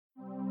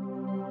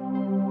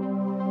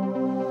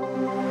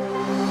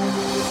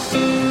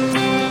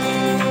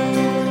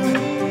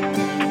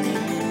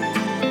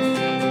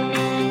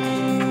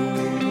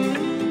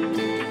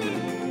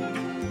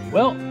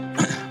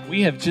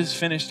We have just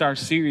finished our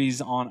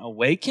series on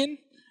Awaken,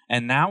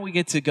 and now we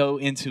get to go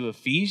into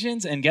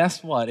Ephesians. And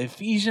guess what?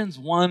 Ephesians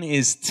 1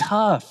 is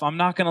tough. I'm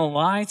not going to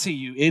lie to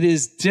you. It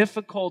is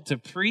difficult to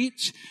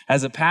preach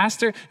as a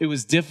pastor. It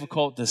was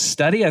difficult to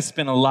study. I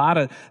spent a lot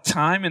of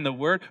time in the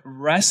Word,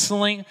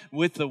 wrestling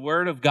with the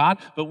Word of God.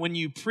 But when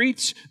you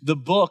preach the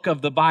book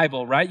of the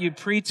Bible, right? You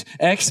preach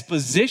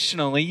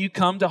expositionally. You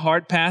come to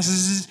hard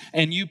passages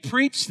and you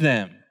preach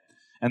them.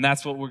 And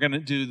that's what we're going to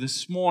do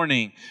this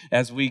morning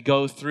as we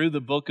go through the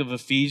book of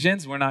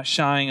Ephesians. We're not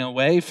shying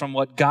away from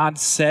what God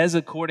says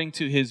according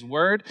to His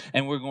Word,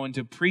 and we're going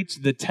to preach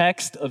the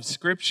text of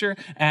Scripture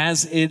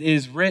as it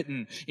is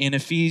written in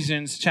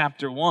Ephesians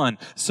chapter 1.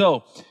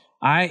 So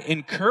I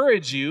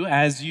encourage you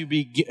as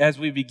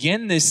we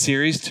begin this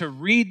series to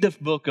read the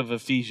book of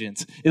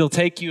Ephesians. It'll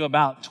take you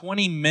about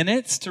 20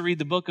 minutes to read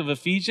the book of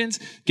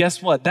Ephesians.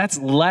 Guess what? That's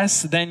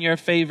less than your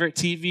favorite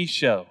TV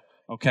show,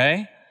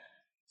 okay?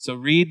 So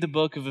read the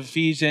book of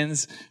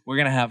Ephesians. We're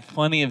going to have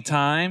plenty of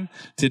time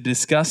to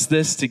discuss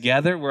this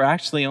together. We're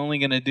actually only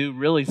going to do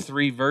really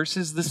 3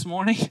 verses this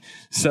morning.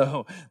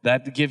 So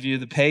that to give you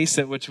the pace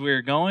at which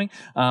we're going.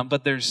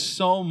 But there's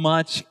so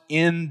much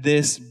in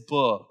this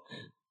book.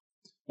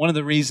 One of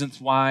the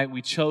reasons why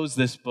we chose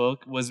this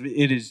book was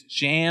it is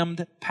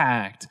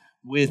jam-packed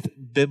with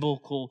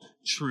biblical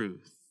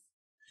truth.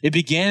 It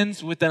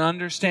begins with an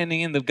understanding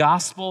in the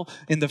gospel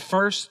in the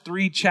first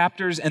 3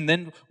 chapters, and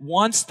then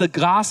once the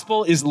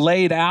gospel is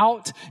laid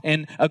out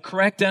and a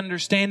correct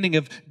understanding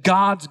of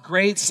God's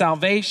great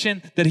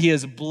salvation that He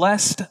has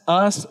blessed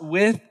us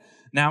with,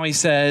 now He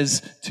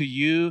says to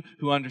you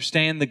who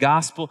understand the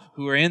gospel,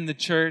 who are in the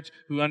church,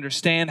 who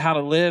understand how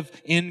to live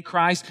in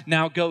Christ,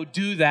 now go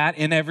do that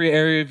in every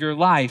area of your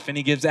life. And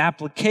He gives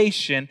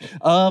application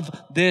of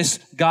this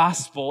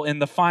gospel in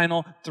the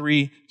final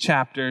 3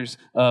 chapters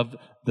of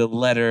the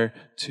letter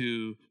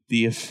to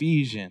the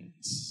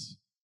Ephesians.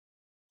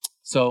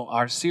 So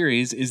our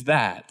series is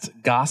that,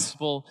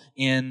 Gospel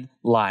in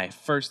Life.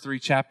 First 3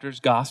 chapters,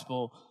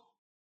 gospel.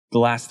 The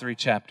last 3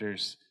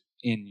 chapters,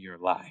 in your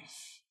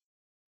life.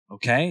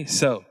 Okay,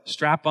 so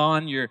strap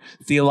on your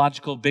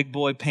theological big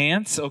boy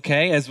pants,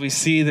 okay, as we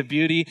see the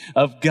beauty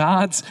of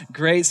God's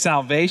great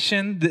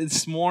salvation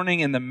this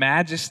morning and the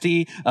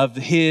majesty of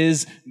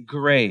His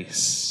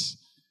grace.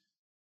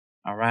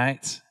 All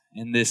right,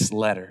 in this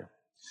letter.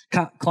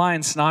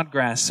 Klein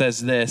Snodgrass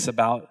says this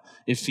about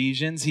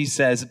Ephesians. He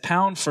says,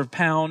 pound for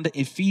pound,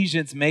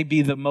 Ephesians may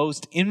be the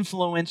most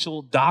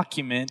influential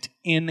document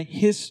in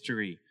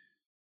history.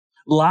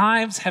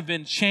 Lives have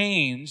been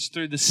changed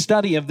through the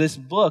study of this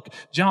book.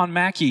 John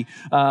Mackey,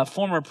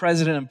 former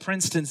president of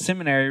Princeton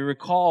Seminary,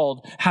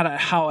 recalled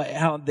how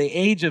at the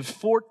age of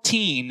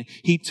 14,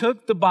 he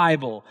took the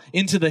Bible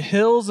into the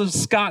hills of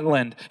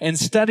Scotland and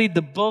studied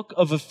the book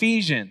of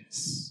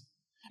Ephesians.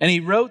 And he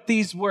wrote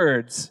these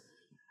words,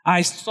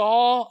 I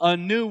saw a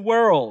new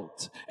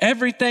world.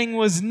 Everything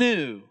was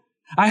new.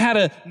 I had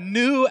a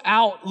new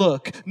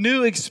outlook,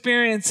 new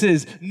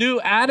experiences, new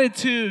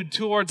attitude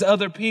towards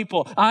other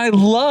people. I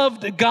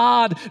loved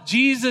God.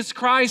 Jesus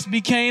Christ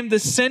became the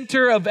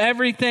center of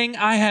everything.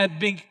 I had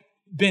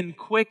been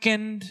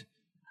quickened.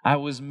 I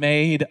was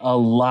made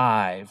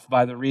alive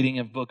by the reading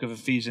of book of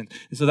Ephesians.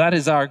 And so that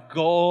is our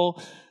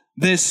goal.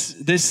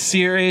 This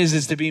series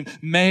is to be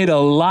made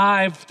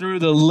alive through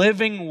the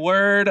living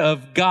Word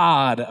of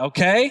God,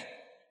 okay?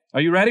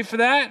 Are you ready for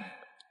that?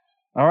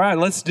 All right,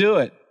 let's do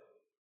it.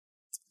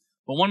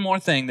 But one more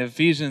thing that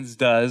Ephesians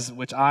does,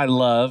 which I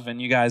love,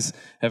 and you guys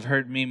have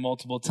heard me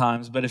multiple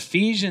times, but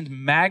Ephesians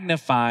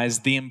magnifies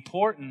the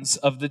importance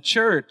of the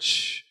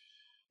church.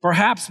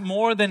 Perhaps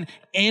more than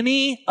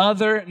any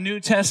other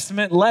New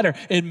Testament letter.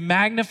 It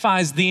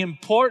magnifies the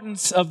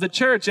importance of the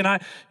church.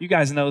 And you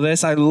guys know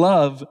this, I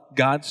love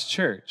God's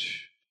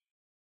church.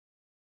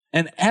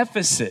 And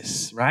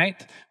Ephesus,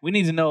 right? We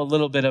need to know a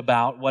little bit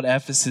about what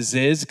Ephesus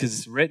is because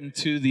it's written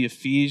to the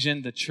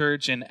Ephesian, the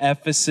church in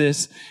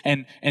Ephesus.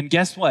 And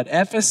guess what?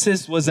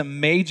 Ephesus was a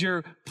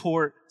major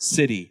port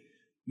city.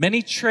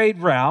 Many trade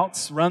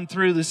routes run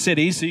through the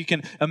city, so you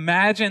can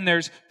imagine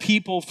there's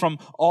people from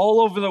all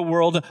over the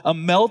world, a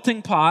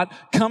melting pot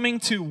coming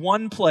to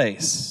one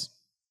place.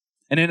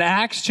 And in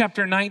Acts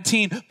chapter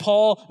 19,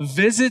 Paul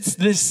visits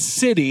this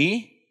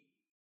city,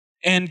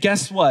 and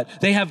guess what?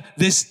 They have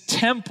this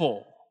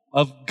temple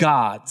of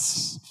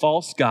gods,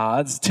 false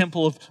gods,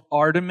 temple of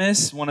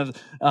Artemis. One of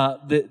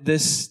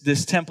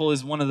this temple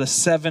is one of the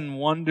 7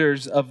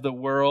 wonders of the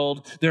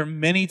world. There are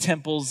many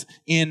temples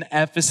in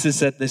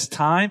Ephesus at this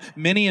time.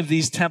 Many of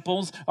these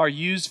temples are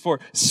used for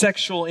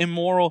sexual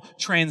immoral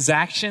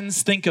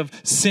transactions. Think of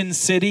Sin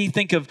City.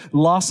 Think of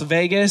Las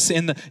Vegas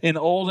in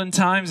olden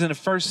times in the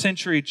first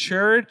century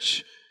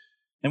church.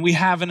 And we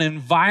have an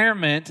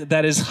environment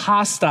that is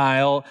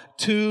hostile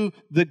to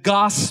the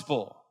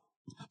gospel.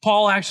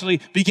 Paul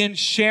actually begins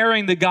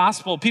sharing the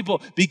gospel.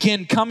 People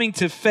begin coming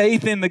to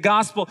faith in the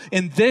gospel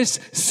in this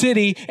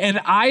city,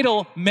 and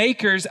idol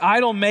makers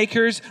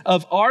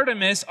of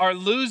Artemis are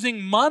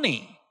losing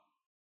money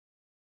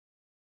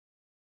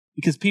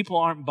because people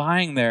aren't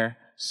buying their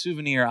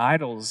souvenir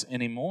idols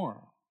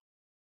anymore.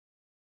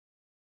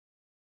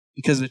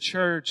 because the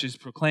church is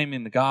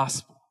proclaiming the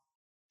gospel.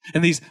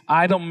 And these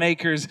idol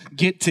makers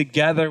get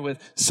together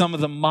with some of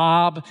the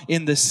mob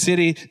in the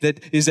city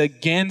that is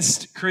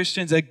against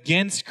Christians,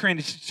 against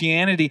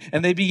Christianity,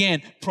 and they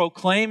began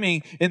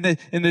proclaiming in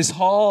this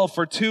hall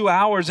for 2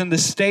 hours, in the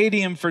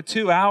stadium for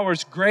 2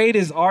 hours, "Great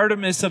is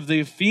Artemis of the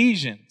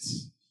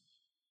Ephesians."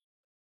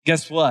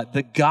 Guess what?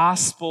 The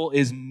gospel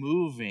is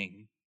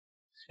moving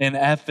in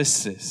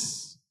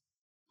Ephesus.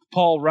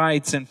 Paul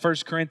writes in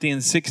 1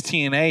 Corinthians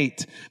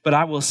 16:8, "But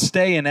I will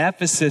stay in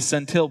Ephesus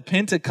until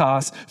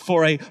Pentecost,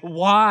 for a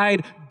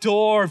wide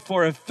door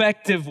for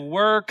effective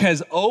work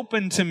has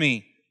opened to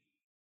me."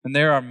 And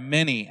there are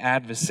many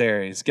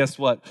adversaries. Guess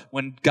what?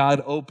 When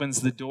God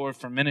opens the door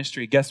for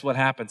ministry, guess what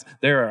happens?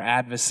 There are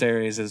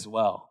adversaries as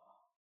well.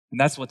 And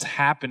that's what's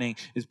happening,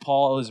 is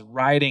Paul is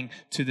writing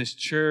to this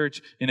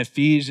church in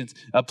Ephesians,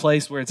 a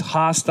place where it's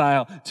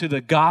hostile to the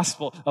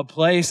gospel, a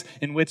place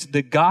in which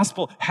the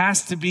gospel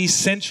has to be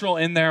central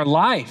in their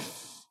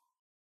life.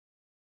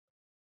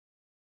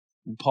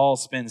 And Paul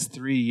spends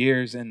 3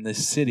 years in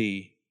this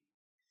city.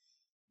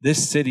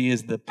 This city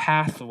is the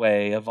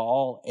pathway of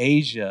all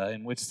Asia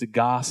in which the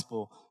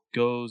gospel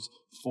goes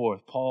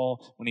forth.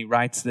 Paul, when he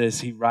writes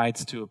this, he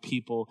writes to a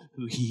people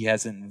who he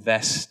has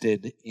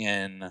invested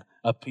in,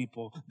 a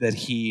people that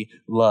he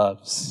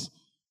loves.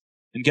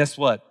 And guess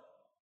what?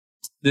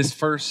 This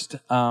first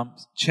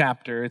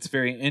chapter, it's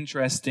very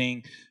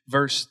interesting.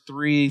 Verse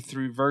 3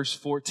 through verse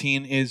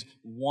 14 is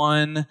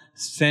one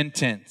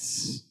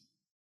sentence.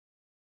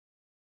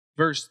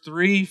 Verse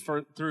 3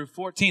 through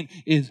 14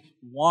 is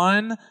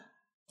one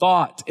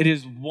thought. It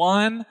is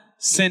one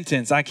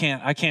sentence. I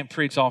can't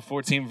preach all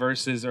 14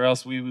 verses, or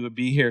else we would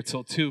be here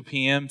till 2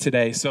 p.m.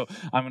 today. So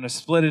I'm going to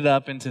split it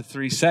up into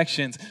 3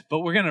 sections, but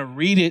we're going to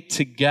read it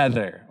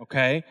together,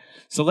 okay?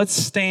 So let's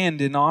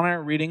stand in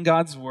honor reading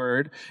God's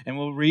word, and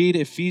we'll read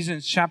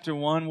Ephesians chapter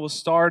 1. We'll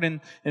start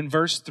in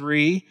verse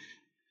 3.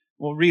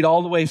 We'll read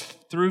all the way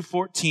through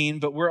 14,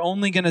 but we're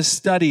only going to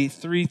study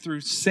 3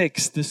 through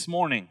 6 this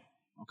morning,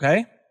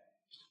 okay?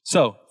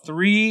 So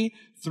 3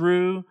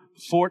 through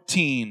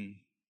 14.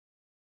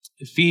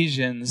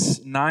 Ephesians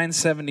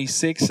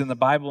 9:76 in the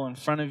Bible in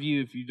front of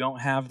you. If you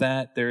don't have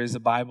that, there is a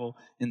Bible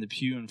in the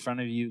pew in front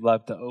of you.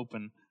 Love to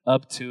open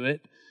up to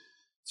it.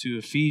 To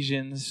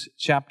Ephesians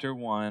chapter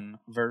 1,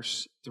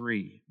 verse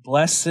 3.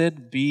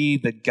 "Blessed be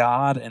the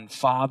God and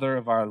Father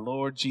of our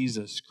Lord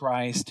Jesus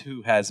Christ,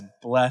 who has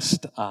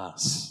blessed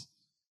us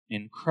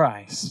in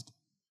Christ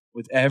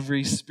with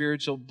every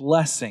spiritual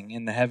blessing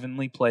in the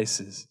heavenly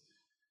places,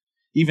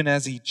 even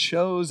as he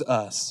chose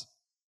us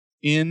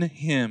in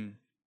him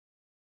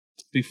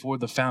before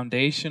the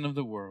foundation of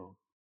the world,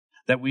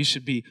 that we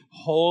should be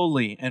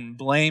holy and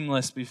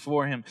blameless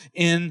before him.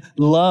 In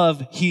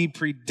love, he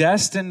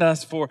predestined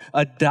us for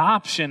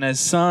adoption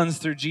as sons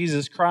through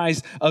Jesus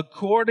Christ,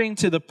 according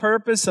to the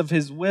purpose of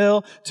his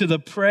will, to the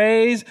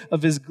praise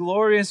of his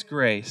glorious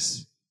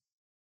grace,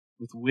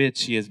 with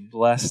which he has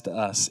blessed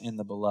us in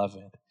the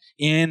beloved.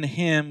 In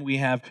him we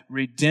have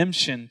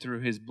redemption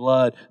through his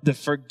blood, the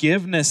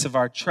forgiveness of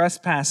our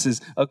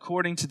trespasses,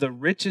 according to the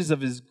riches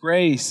of his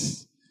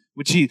grace,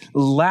 which he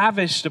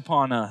lavished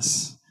upon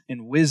us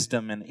in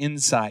wisdom and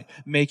insight,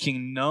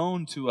 making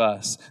known to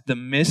us the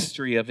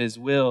mystery of his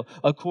will,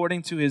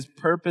 according to his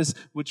purpose,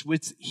 which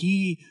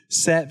he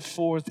set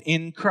forth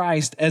in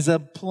Christ as a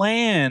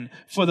plan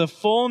for the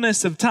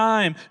fullness of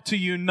time, to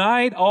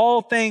unite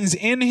all things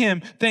in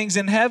him, things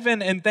in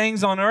heaven and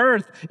things on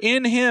earth.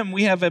 In him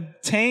we have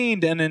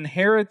obtained an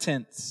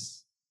inheritance,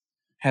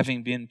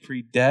 having been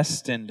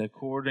predestined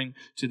according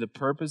to the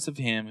purpose of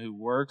him who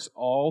works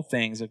all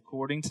things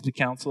according to the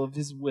counsel of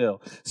his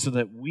will, so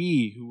that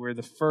we who were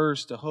the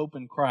first to hope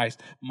in Christ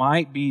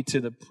might be to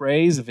the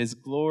praise of his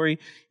glory.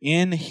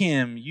 In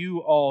him you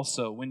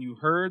also, when you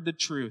heard the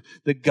truth,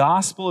 the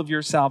gospel of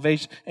your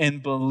salvation,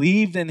 and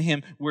believed in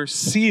him, were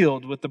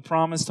sealed with the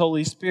promised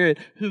Holy Spirit,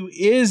 who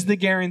is the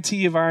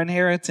guarantee of our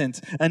inheritance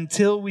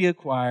until we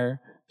acquire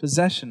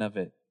possession of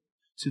it,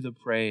 to the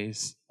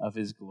praise of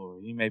his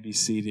glory. You may be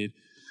seated.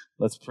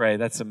 Let's pray.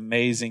 That's an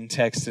amazing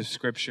text of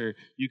Scripture.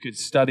 You could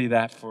study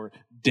that for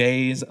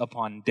days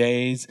upon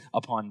days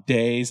upon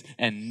days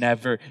and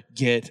never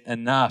get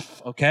enough,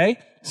 okay?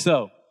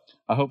 So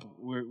I hope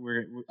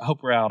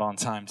we're out on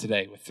time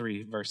today with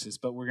 3 verses,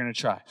 but we're going to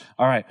try.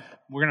 All right,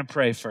 we're going to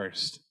pray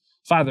first.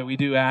 Father, we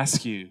do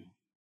ask you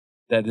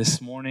that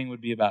this morning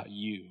would be about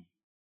you.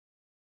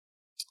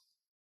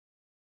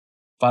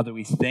 Father,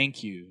 we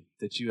thank you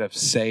that you have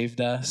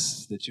saved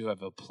us, that you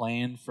have a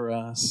plan for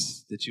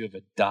us, that you have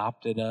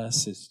adopted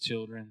us as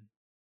children.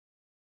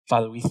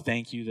 Father, we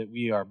thank you that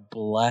we are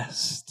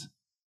blessed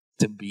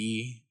to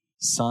be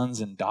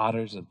sons and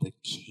daughters of the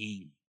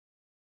King.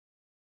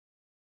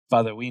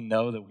 Father, we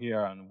know that we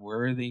are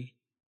unworthy,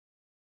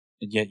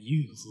 and yet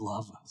you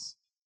love us.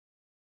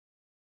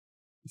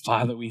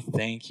 Father, we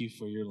thank you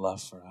for your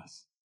love for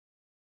us.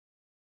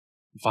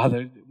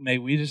 Father, may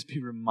we just be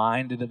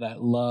reminded of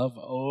that love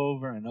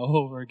over and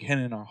over again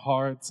in our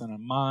hearts and our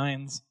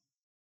minds,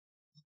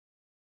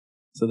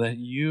 so that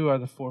you are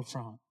the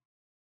forefront.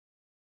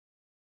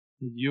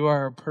 that you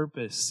are our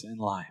purpose in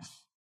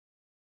life,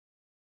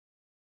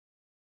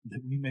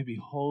 that we may be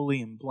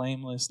holy and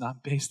blameless,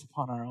 not based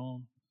upon our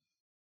own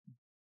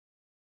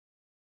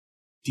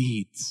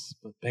deeds,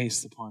 but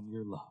based upon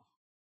your love.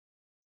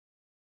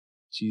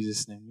 In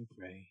Jesus' name we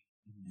pray.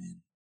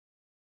 Amen.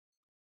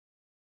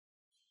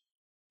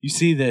 You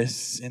see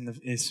this,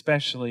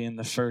 especially in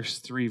the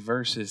first 3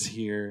 verses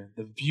here,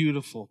 the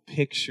beautiful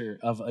picture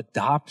of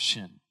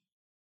adoption.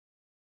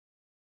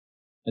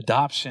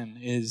 Adoption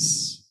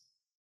is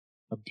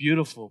a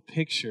beautiful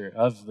picture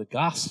of the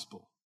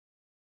gospel.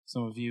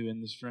 Some of you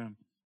in this room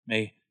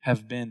may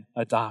have been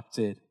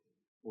adopted,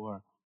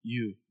 or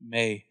you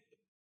may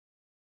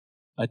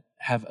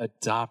have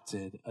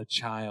adopted a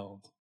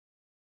child.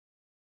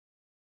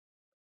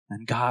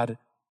 And God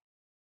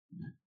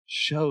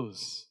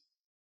shows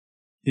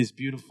His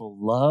beautiful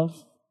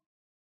love,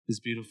 His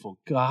beautiful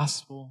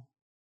gospel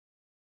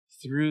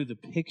through the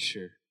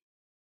picture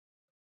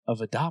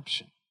of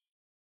adoption.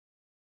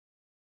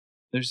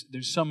 There's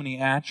so many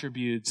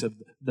attributes of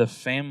the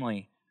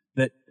family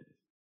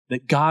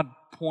that God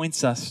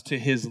points us to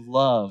His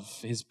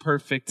love, His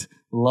perfect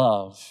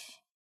love.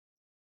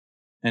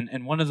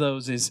 And one of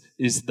those is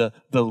the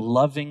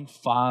loving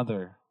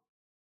Father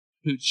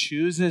who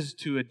chooses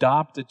to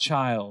adopt a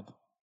child.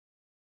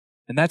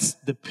 And that's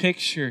the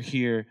picture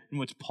here in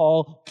which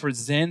Paul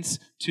presents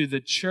to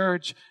the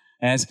church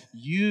as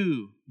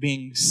you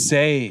being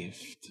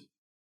saved.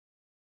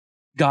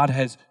 God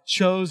has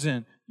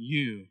chosen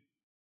you.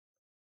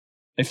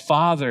 A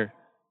father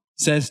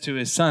says to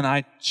his son,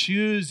 I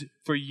choose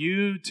for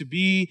you to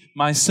be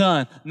my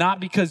son, not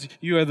because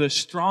you are the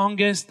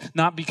strongest,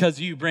 not because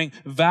you bring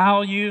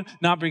value,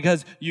 not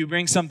because you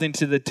bring something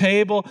to the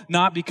table,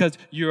 not because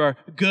you are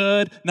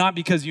good, not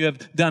because you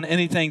have done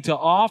anything to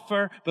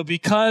offer, but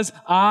because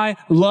I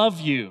love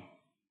you.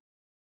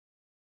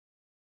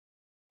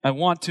 I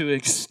want to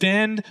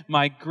extend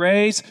my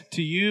grace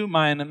to you,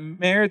 my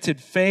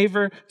unmerited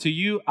favor to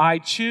you. I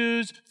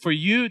choose for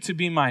you to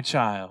be my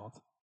child.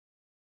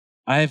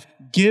 I have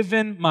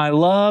given my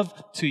love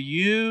to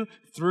you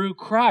through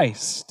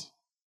Christ.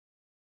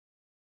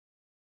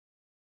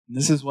 And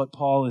this is what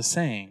Paul is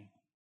saying.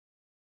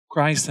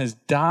 Christ has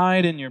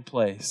died in your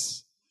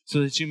place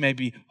so that you may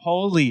be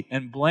holy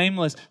and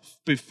blameless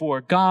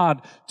before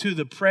God to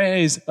the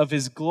praise of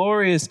His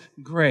glorious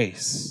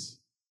grace.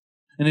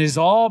 And it is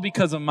all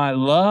because of my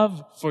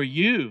love for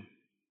you.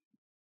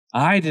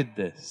 I did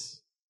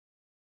this.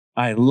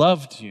 I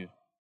loved you.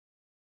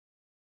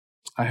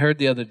 I heard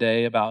the other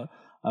day about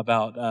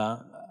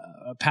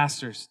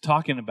pastors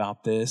talking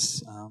about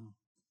this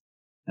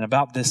and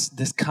about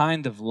this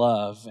kind of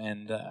love,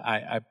 and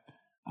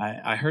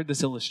I heard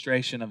this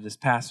illustration of this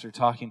pastor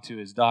talking to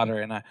his daughter,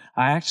 and I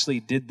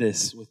actually did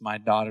this with my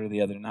daughter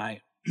the other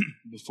night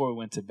before we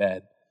went to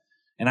bed,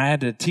 and I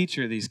had to teach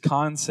her these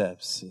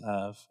concepts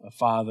of a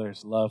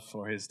father's love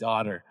for his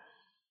daughter.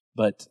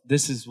 But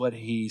this is what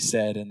he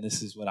said, and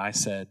this is what I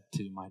said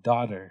to my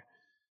daughter.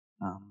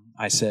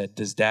 I said,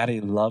 "Does Daddy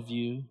love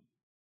you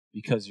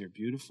because you're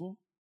beautiful?"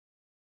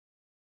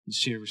 And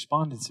she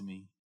responded to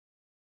me,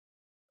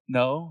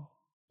 "No,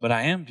 but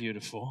I am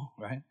beautiful,"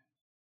 right?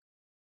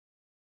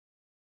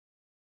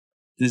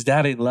 "Does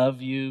Daddy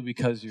love you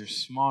because you're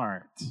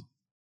smart?"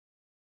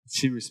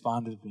 She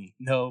responded to me,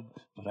 "No,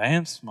 but I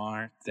am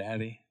smart,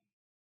 Daddy."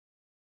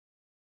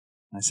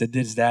 I said,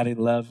 "Does Daddy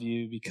love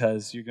you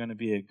because you're going to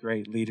be a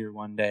great leader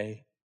one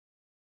day?"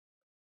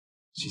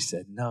 She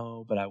said,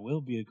 "No, but I will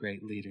be a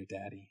great leader,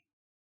 Daddy."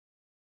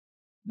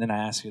 Then I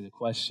asked her the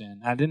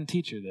question. I didn't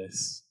teach her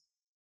this.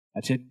 I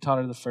taught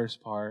her the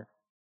first part.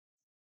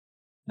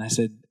 And I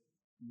said,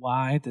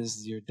 "Why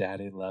does your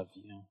daddy love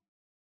you?"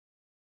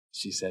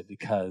 She said,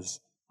 "Because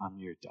I'm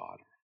your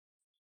daughter."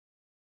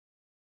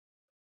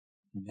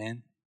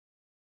 Amen.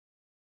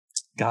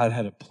 God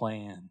had a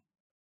plan,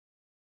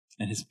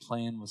 and His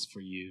plan was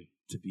for you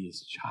to be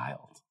His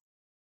child.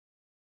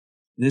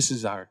 This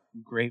is our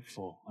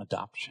grateful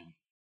adoption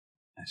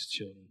as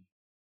children.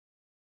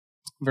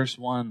 Verse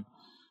 1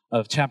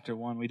 of chapter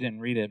 1, we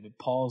didn't read it, but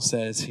Paul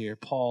says here,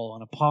 Paul,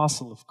 an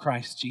apostle of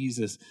Christ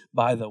Jesus,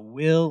 by the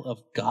will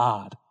of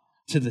God,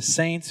 to the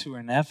saints who are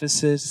in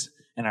Ephesus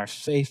and are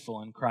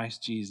faithful in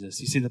Christ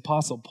Jesus. You see, the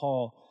apostle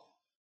Paul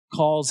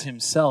calls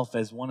himself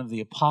as one of the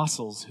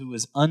apostles who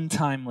was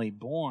untimely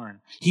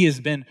born. He has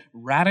been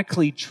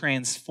radically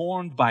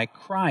transformed by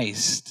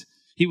Christ.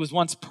 He was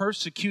once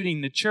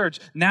persecuting the church.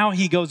 Now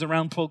he goes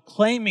around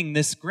proclaiming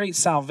this great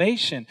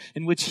salvation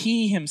in which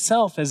he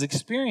himself has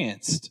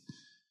experienced.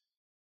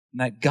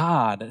 And that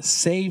God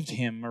saved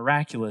him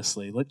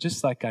miraculously,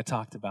 just like I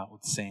talked about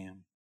with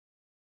Sam.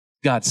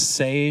 God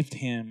saved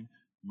him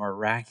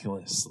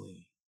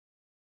miraculously.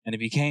 And he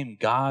became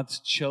God's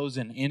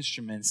chosen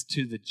instruments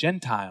to the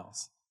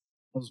Gentiles.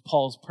 That was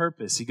Paul's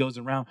purpose. He goes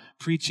around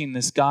preaching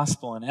this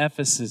gospel in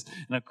Ephesus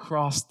and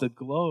across the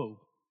globe.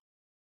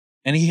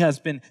 And he has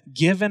been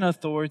given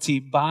authority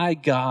by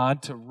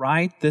God to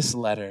write this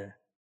letter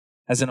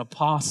as an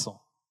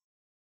apostle.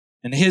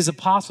 And his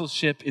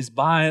apostleship is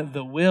by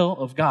the will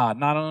of God,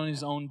 not on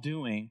his own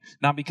doing,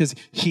 not because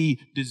he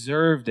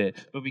deserved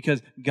it, but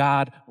because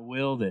God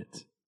willed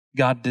it.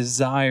 God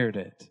desired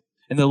it.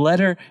 And the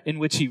letter in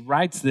which he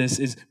writes this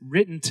is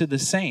written to the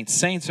saints.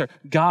 Saints are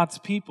God's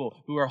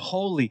people who are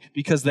holy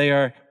because they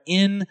are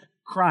in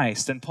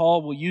Christ. And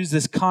Paul will use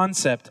this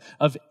concept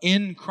of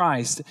in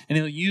Christ, and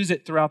he'll use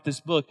it throughout this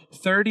book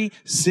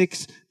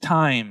 36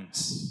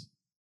 times.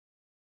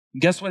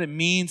 And guess what it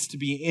means to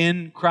be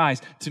in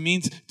Christ? It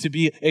means to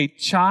be a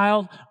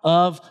child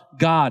of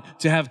God,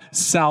 to have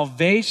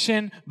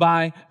salvation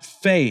by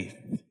faith.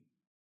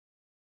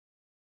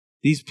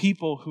 These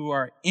people who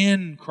are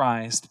in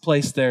Christ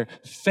place their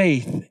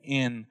faith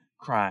in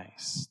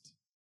Christ.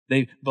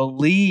 They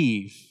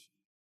believe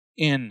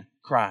in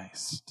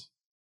Christ.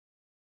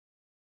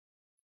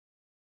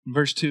 In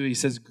verse 2, he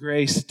says,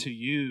 grace to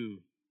you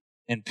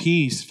and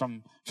peace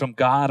from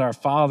God our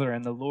Father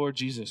and the Lord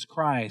Jesus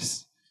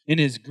Christ. In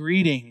his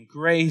greeting,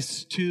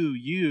 grace to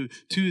you.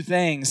 Two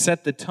things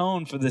set the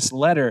tone for this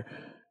letter.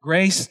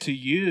 Grace to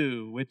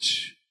you,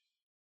 which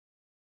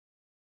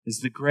is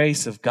the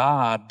grace of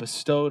God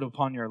bestowed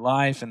upon your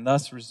life and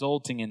thus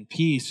resulting in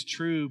peace,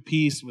 true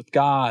peace with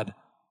God.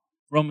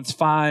 Romans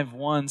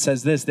 5:1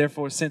 says this,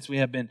 therefore, since we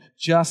have been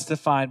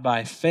justified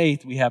by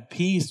faith, we have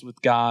peace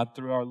with God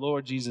through our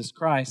Lord Jesus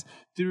Christ.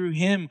 Through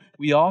him,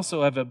 we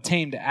also have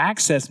obtained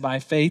access by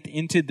faith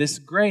into this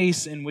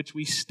grace in which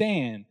we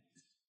stand.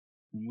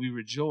 And we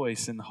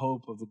rejoice in the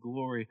hope of the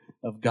glory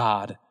of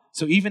God.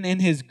 So even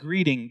in his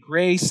greeting,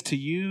 grace to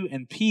you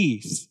and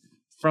peace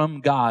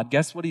from God,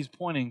 guess what he's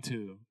pointing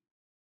to?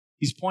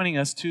 He's pointing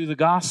us to the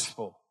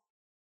gospel.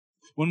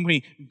 When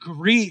we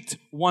greet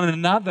one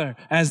another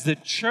as the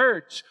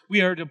church,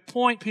 we are to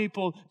point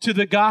people to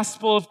the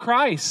gospel of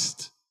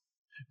Christ.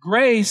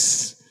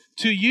 Grace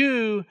to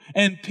you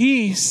and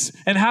peace.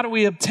 And how do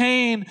we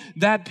obtain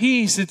that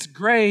peace? It's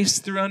grace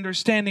through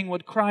understanding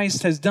what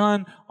Christ has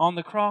done on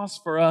the cross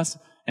for us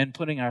and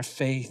putting our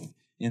faith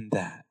in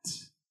that.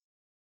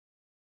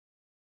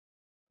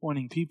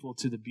 Pointing people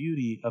to the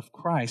beauty of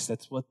Christ.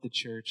 That's what the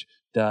church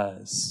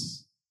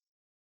does.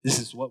 This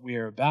is what we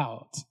are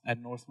about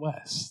at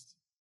Northwest.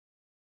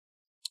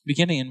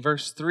 Beginning in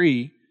verse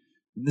 3,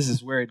 and this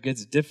is where it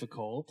gets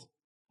difficult.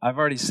 I've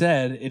already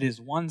said it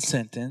is one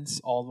sentence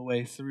all the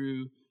way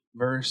through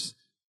verse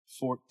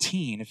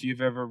 14. If you've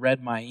ever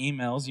read my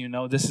emails, you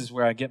know this is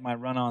where I get my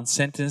run-on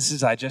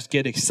sentences. I just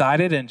get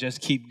excited and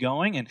just keep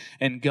going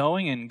and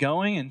going and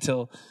going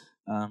until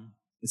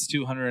it's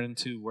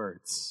 202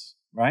 words,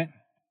 right?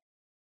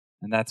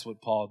 And that's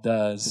what Paul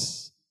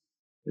does.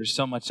 There's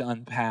so much to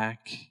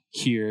unpack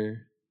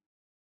here.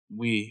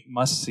 We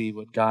must see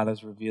what God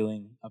is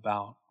revealing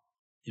about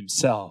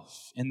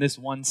himself. In this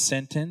one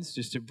sentence,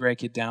 just to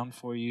break it down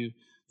for you,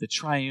 the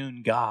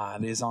triune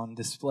God is on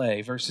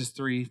display. Verses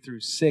 3 through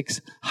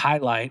 6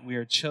 highlight we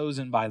are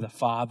chosen by the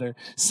Father.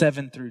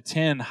 7 through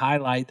 10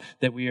 highlight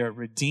that we are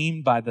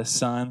redeemed by the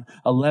Son.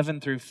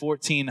 11 through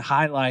 14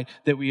 highlight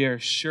that we are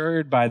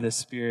assured by the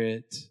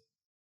Spirit.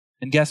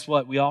 And guess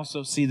what? We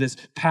also see this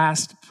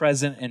past,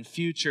 present, and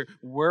future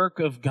work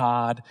of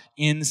God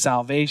in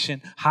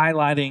salvation,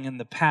 highlighting in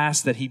the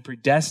past that he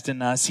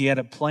predestined us. He had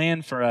a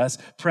plan for us.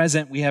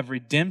 Present, we have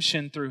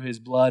redemption through his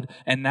blood.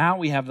 And now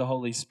we have the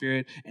Holy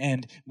Spirit,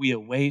 and we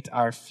await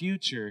our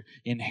future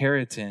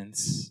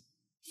inheritance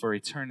for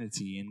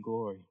eternity in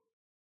glory.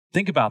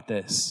 Think about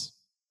this.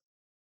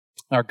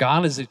 Our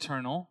God is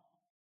eternal.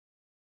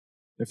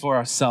 Therefore,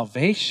 our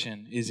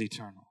salvation is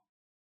eternal.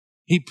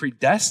 He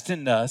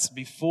predestined us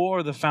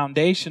before the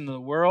foundation of the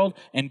world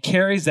and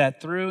carries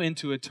that through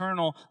into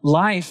eternal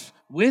life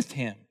with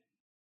him.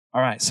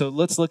 All right, so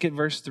let's look at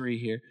verse 3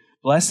 here.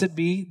 Blessed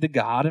be the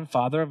God and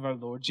Father of our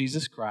Lord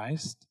Jesus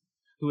Christ,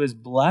 who has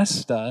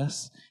blessed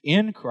us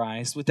in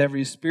Christ with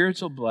every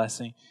spiritual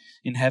blessing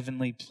in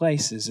heavenly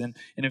places. And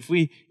if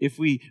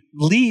we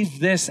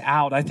leave this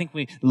out, I think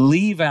we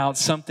leave out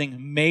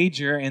something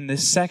major in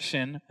this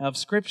section of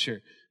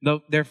Scripture.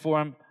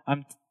 Therefore,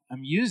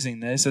 I'm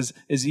using this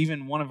as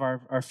even one of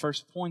our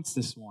first points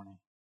this morning.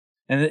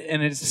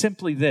 And it's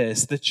simply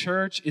this. The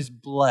church is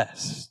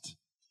blessed.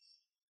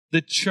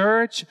 The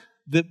church,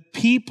 the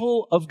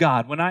people of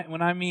God. When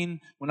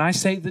I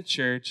say the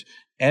church,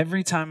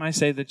 every time I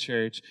say the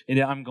church,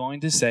 I'm going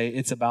to say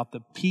it's about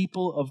the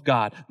people of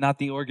God, not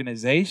the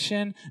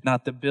organization,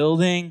 not the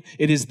building.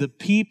 It is the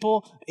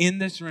people in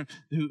this room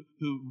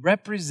who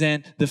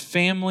represent the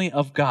family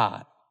of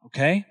God.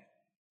 Okay?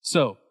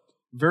 So,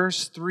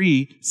 verse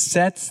 3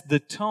 sets the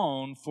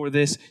tone for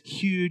this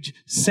huge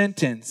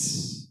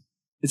sentence.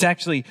 It's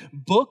actually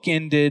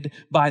bookended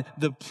by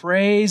the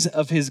praise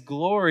of his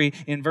glory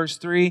in verse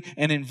 3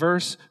 and in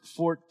verse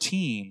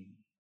 14.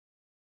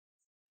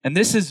 And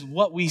this is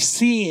what we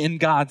see in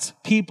God's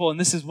people, and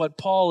this is what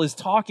Paul is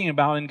talking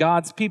about in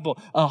God's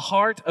people, a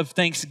heart of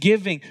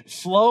thanksgiving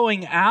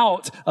flowing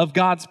out of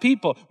God's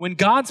people. When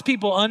God's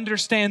people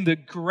understand the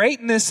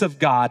greatness of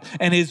God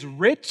and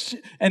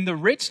the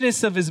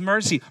richness of his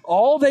mercy,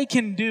 all they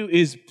can do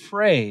is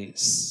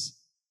praise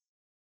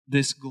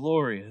this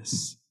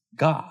glorious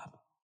God.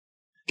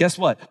 Guess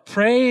what?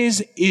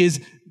 Praise is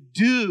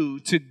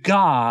due to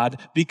God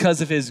because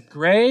of his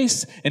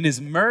grace and his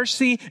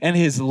mercy and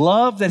his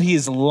love that he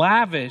has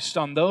lavished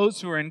on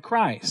those who are in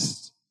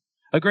Christ.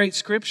 A great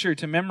scripture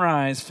to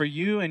memorize for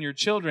you and your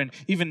children,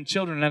 even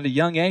children at a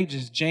young age,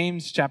 is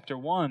James chapter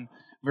 1,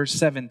 verse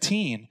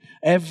 17.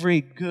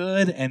 Every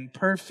good and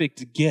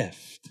perfect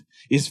gift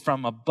is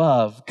from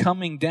above,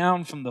 coming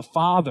down from the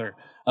Father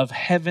of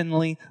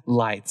heavenly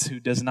lights, who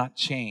does not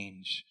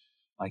change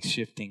like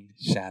shifting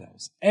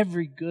shadows.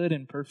 Every good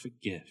and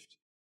perfect gift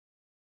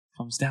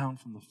comes down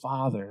from the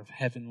Father of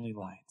heavenly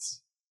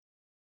lights.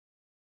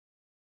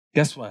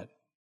 Guess what?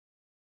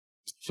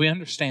 If we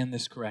understand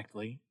this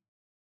correctly,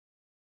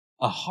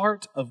 a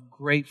heart of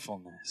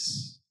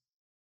gratefulness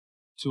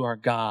to our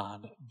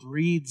God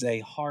breeds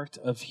a heart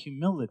of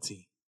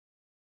humility,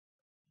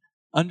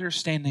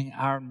 understanding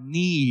our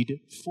need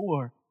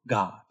for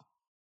God.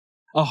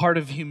 A heart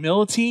of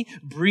humility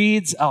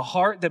breeds a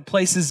heart that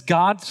places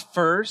God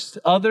first,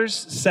 others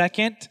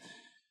second,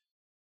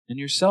 and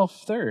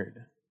yourself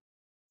third.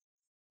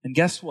 And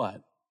guess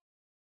what?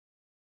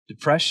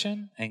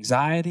 Depression,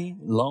 anxiety,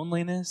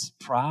 loneliness,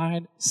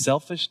 pride,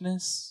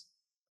 selfishness,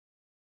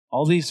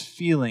 all these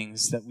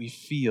feelings that we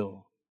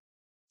feel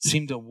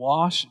seem to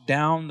wash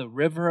down the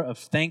river of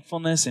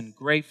thankfulness and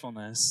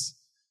gratefulness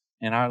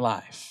in our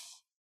life.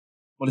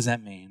 What does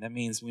that mean? That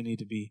means we need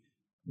to be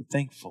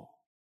thankful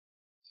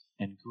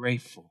and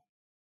grateful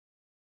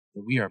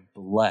that we are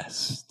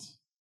blessed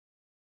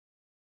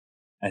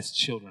as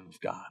children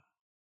of God.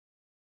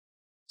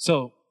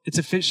 So, it's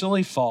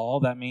officially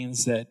fall. That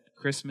means that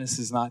Christmas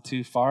is not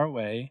too far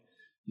away.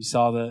 You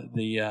saw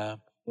the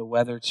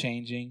weather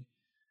changing.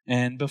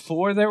 And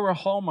before there were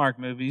Hallmark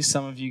movies,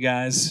 some of you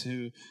guys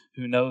who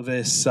know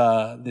these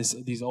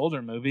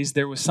older movies,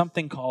 there was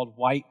something called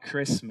White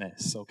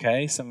Christmas,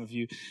 okay? Some of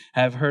you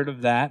have heard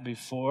of that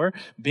before,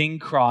 Bing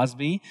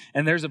Crosby.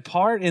 And there's a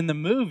part in the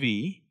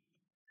movie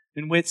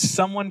in which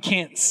someone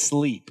can't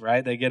sleep,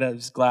 right? They get a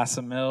glass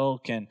of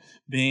milk and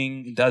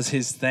Bing does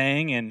his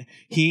thing and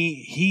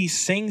he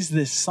sings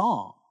this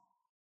song.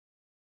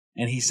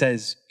 And he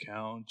says,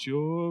 "Count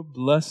your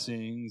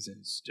blessings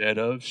instead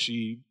of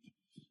sheep,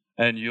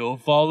 and you'll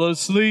fall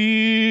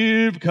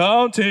asleep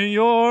counting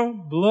your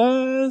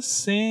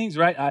blessings,"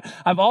 right?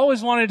 I've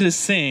always wanted to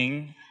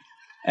sing,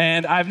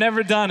 and I've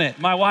never done it.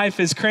 My wife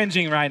is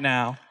cringing right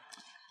now,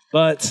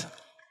 but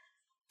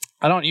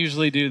I don't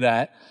usually do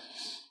that.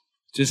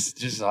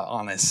 Just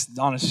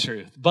honest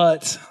truth.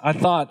 But I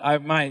thought I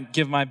might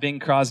give my Bing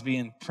Crosby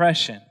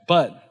impression.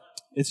 But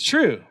it's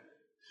true.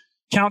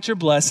 Count your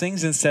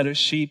blessings instead of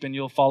sheep, and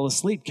you'll fall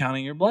asleep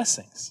counting your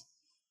blessings.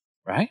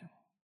 Right?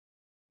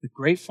 The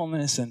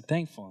gratefulness and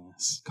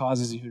thankfulness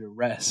causes you to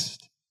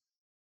rest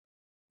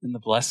in the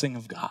blessing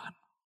of God.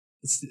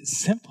 It's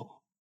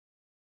simple.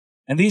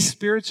 And these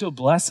spiritual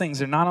blessings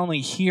are not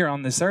only here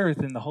on this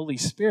earth in the Holy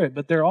Spirit,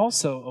 but they're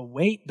also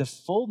await the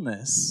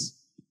fullness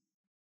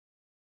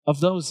of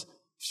those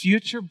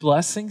future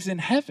blessings in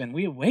heaven.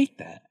 We await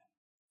that.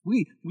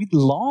 We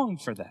long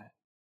for that.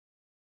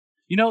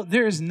 You know,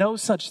 there is no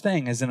such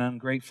thing as an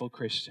ungrateful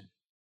Christian.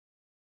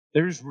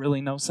 There's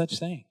really no such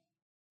thing.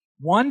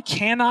 One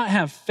cannot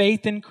have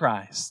faith in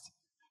Christ,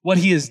 what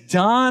he has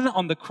done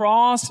on the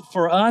cross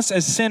for us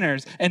as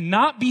sinners, and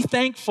not be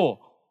thankful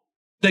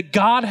that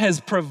God has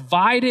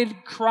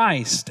provided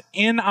Christ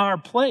in our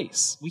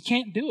place. We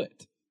can't do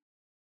it.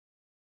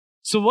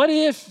 So what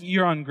if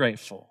you're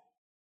ungrateful?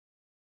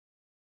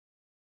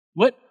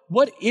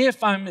 What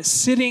if I'm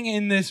sitting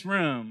in this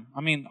room?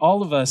 I mean,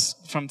 all of us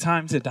from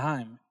time to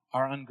time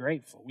are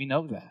ungrateful. We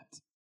know that.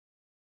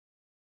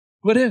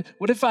 What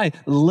if I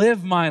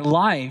live my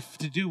life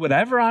to do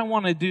whatever I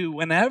want to do,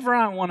 whenever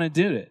I want to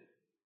do it?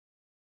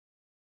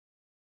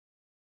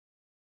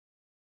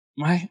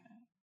 My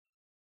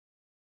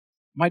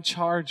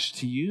charge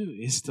to you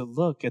is to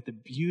look at the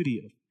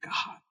beauty of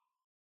God,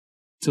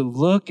 to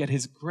look at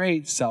his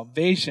great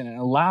salvation and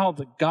allow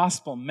the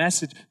gospel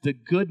message, the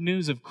good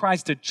news of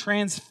Christ, to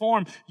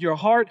transform your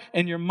heart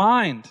and your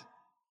mind.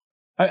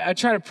 I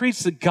try to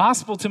preach the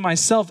gospel to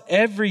myself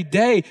every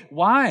day.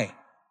 Why?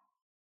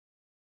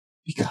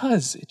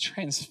 Because it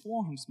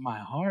transforms my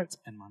heart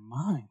and my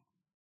mind.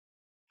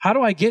 How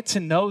do I get to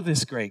know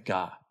this great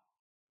God?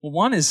 Well,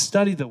 one is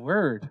study the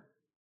Word.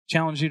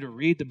 Challenge you to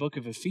read the book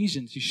of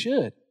Ephesians. You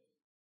should.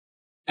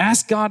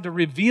 Ask God to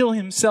reveal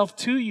himself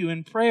to you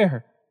in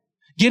prayer.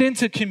 Get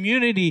into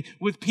community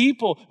with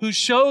people who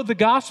show the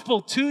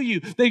gospel to you.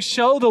 They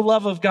show the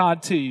love of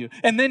God to you.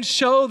 And then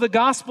show the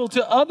gospel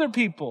to other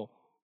people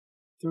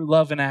through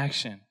love and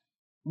action.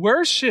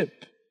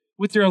 Worship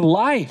with your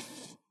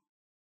life.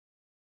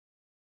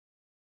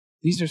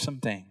 These are some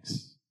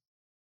things.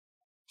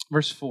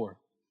 Verse 4.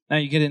 Now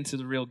you get into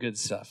the real good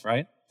stuff,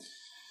 right?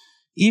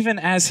 Even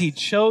as he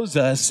chose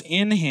us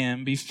in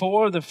him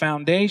before the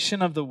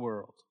foundation of the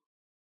world.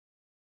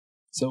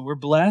 So we're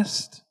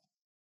blessed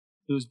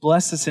who has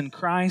blessed us in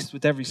Christ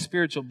with every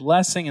spiritual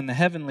blessing in the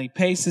heavenly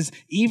places,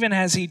 even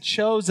as he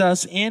chose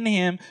us in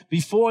him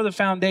before the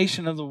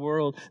foundation of the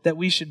world, that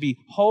we should be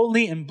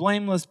holy and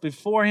blameless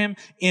before him.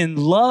 In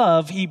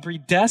love, he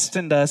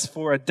predestined us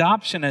for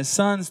adoption as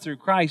sons through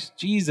Christ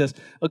Jesus,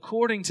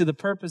 according to the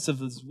purpose of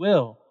his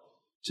will,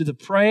 to the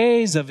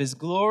praise of his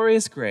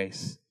glorious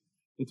grace,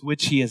 with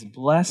which he has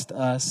blessed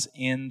us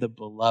in the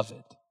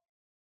beloved.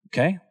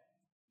 Okay?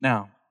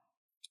 Now,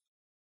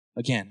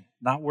 again,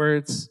 not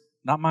words,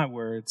 not my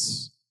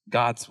words,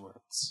 God's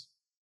words.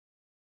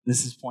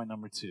 This is point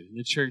number 2.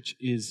 The church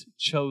is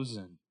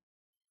chosen.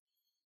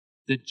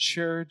 The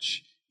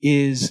church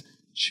is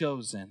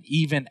chosen,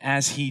 even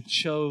as he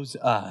chose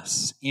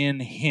us in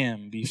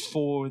him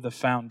before the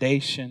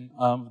foundation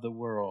of the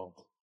world.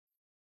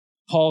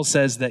 Paul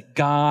says that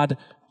God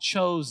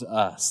chose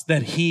us,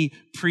 that he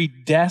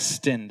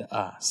predestined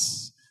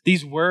us.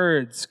 These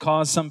words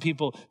cause some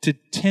people to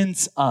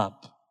tense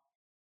up,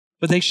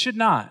 but they should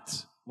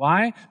not.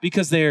 Why?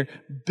 Because they're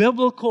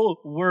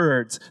biblical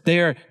words. They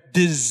are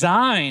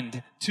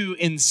designed to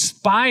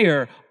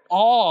inspire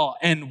awe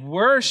and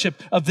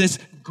worship of this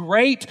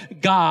great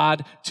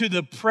God to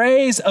the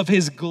praise of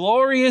his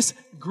glorious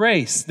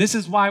grace. This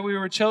is why we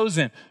were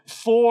chosen,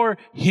 for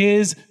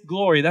his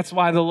glory. That's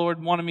why the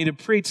Lord wanted me to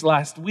preach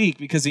last week,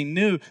 because he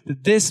knew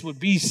that this would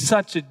be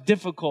such a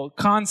difficult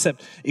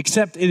concept,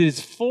 except it is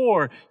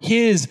for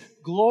his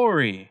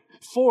glory,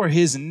 for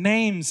his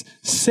name's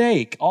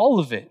sake, all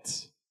of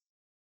it.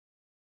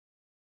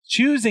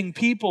 Choosing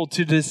people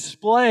to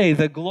display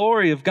the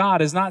glory of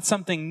God is not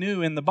something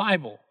new in the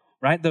Bible,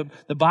 right?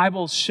 The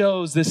Bible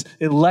shows this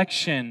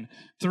election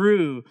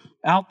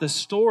throughout the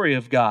story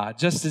of God.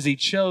 Just as he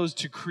chose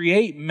to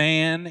create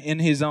man in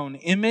his own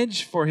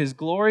image for his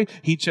glory,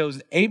 he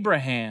chose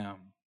Abraham.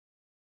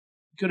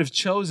 He could have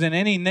chosen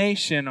any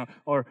nation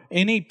or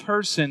any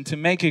person to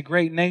make a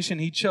great nation.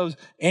 He chose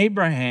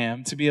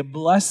Abraham to be a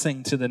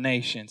blessing to the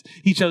nations.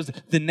 He chose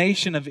the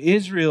nation of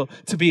Israel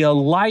to be a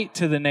light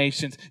to the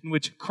nations in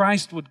which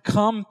Christ would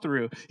come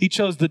through. He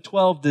chose the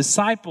 12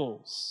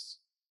 disciples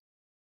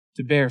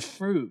to bear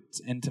fruit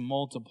and to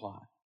multiply.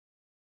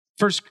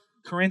 1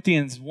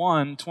 Corinthians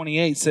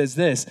 1:28 says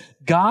this,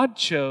 God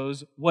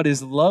chose what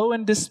is low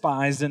and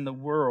despised in the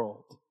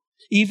world,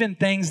 even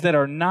things that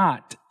are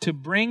not, to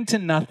bring to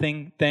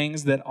nothing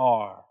things that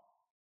are.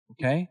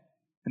 Okay?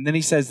 And then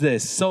he says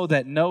this, so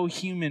that no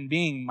human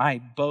being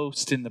might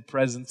boast in the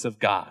presence of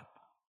God.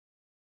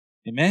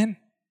 Amen?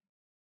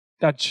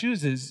 God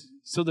chooses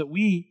so that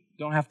we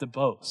don't have to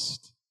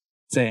boast,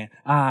 saying,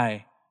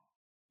 I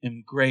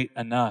am great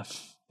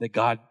enough that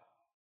God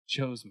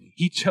chose me.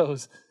 He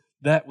chose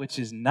that which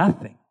is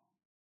nothing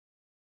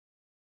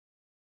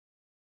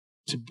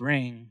to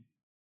bring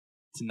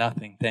to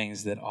nothing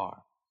things that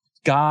are.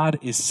 God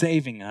is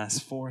saving us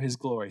for his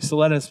glory. So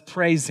let us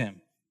praise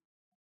him.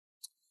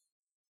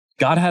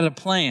 God had a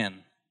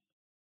plan,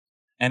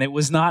 and it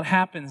was not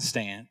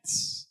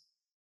happenstance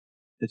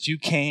that you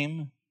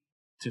came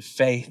to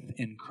faith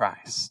in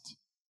Christ.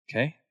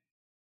 Okay?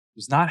 It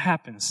was not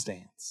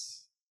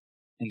happenstance.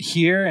 And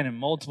here and in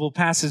multiple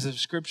passages of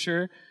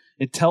Scripture,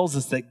 it tells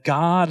us that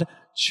God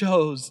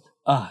chose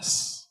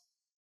us.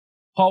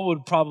 Paul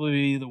would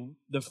probably be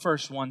the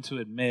first one to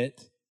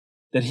admit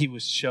that he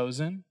was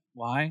chosen.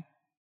 Why?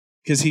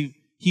 Because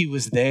he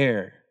was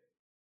there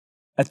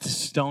at the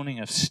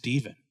stoning of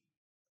Stephen.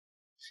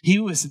 He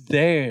was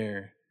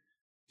there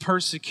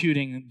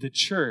persecuting the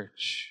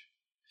church.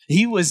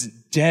 He was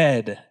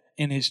dead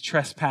in his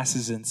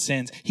trespasses and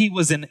sins. He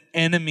was an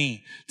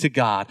enemy to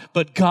God.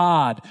 But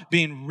God,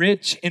 being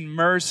rich in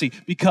mercy,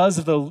 because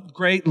of the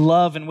great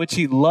love in which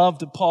he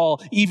loved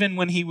Paul, even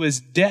when he was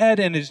dead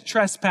in his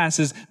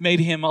trespasses, made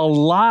him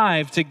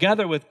alive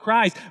together with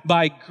Christ.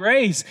 By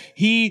grace,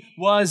 he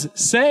was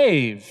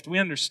saved. We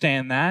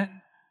understand that.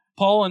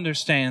 Paul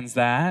understands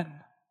that.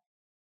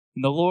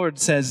 And the Lord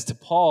says to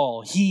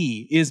Paul,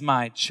 he is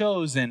my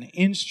chosen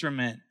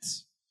instrument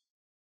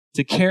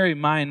to carry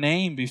my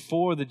name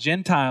before the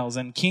Gentiles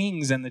and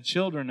kings and the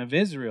children of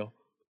Israel.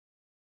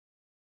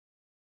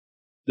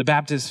 The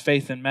Baptist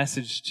Faith and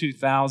Message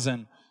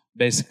 2000,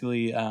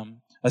 basically a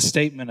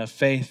statement of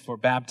faith for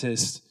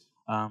Baptists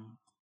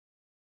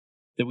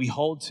that we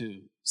hold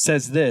to,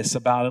 says this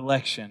about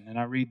election. And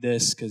I read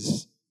this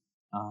because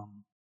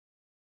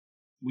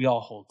we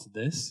all hold to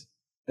this.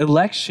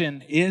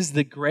 Election is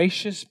the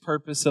gracious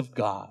purpose of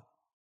God,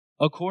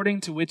 according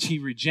to which he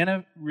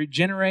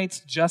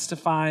regenerates,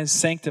 justifies,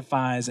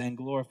 sanctifies, and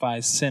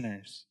glorifies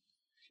sinners.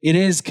 It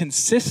is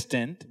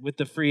consistent with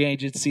the free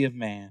agency of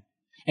man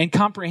and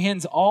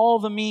comprehends all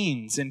the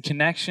means in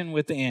connection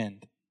with the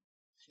end.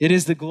 It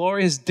is the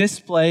glorious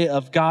display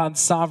of God's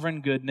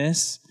sovereign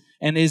goodness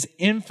and is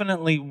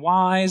infinitely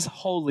wise,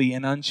 holy,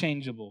 and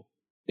unchangeable.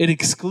 It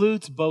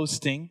excludes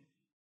boasting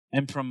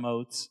and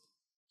promotes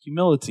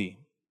humility.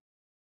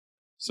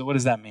 So what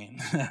does that mean,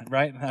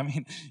 right? I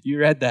mean, you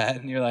read that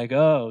and you're like,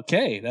 oh,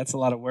 okay, that's a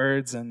lot of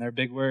words and they're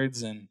big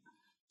words. And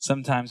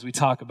sometimes we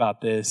talk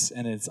about this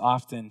and it's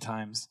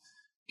oftentimes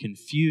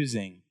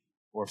confusing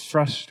or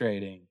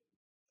frustrating.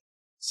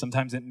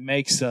 Sometimes it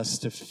makes us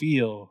to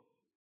feel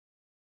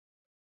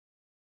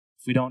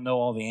if we don't know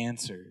all the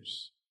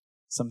answers.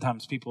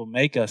 Sometimes people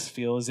make us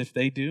feel as if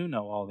they do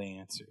know all the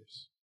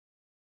answers.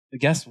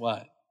 But guess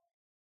what?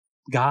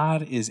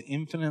 God is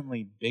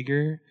infinitely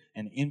bigger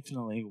and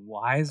infinitely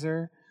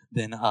wiser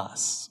than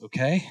us,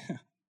 okay?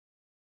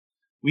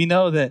 We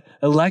know that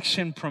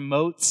election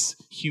promotes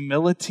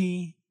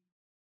humility.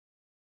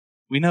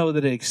 We know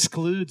that it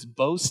excludes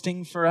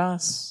boasting for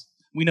us.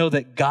 We know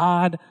that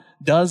God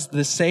does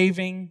the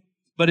saving,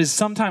 but it's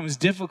sometimes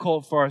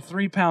difficult for our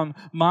 3-pound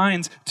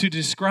minds to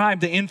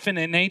describe the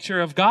infinite nature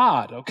of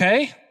God,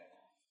 okay?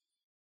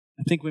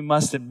 I think we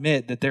must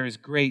admit that there is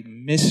great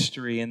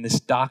mystery in this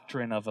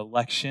doctrine of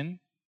election.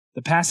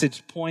 The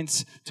passage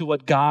points to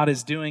what God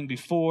is doing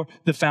before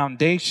the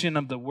foundation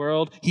of the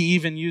world. He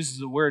even uses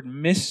the word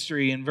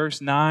mystery in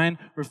verse 9,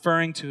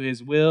 referring to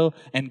his will.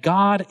 And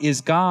God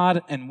is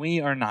God, and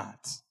we are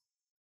not.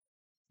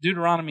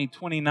 Deuteronomy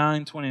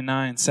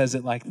 29:29 says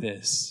it like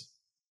this: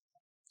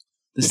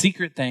 the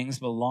secret things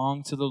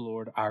belong to the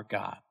Lord our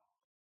God,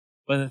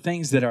 but the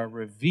things that are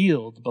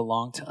revealed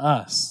belong to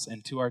us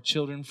and to our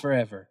children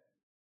forever,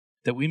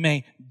 that we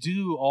may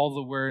do all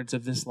the words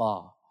of this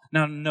law.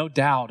 Now, no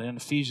doubt in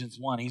Ephesians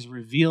 1, he's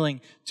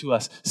revealing to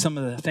us some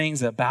of the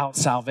things about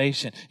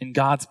salvation and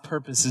God's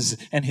purposes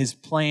and his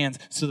plans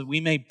so that we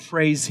may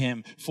praise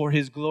him for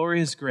his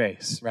glorious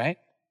grace, right?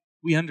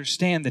 We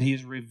understand that he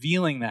is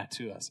revealing that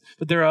to us.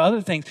 But there are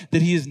other things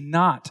that he is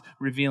not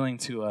revealing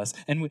to us,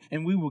 and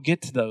we will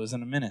get to those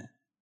in a minute.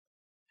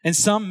 And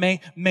some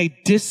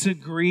may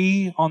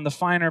disagree on the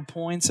finer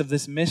points of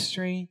this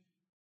mystery,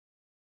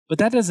 but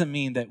that doesn't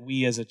mean that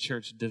we as a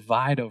church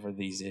divide over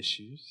these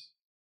issues.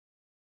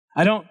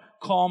 I don't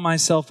call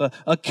myself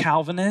a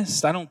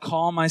Calvinist. I don't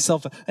call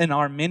myself an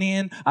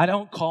Arminian. I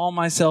don't call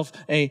myself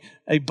a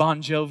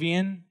Bon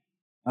Jovian.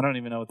 I don't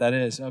even know what that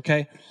is,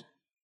 okay?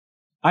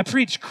 I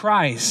preach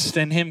Christ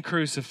and him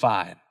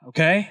crucified,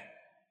 okay?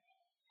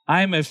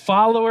 I am a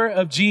follower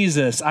of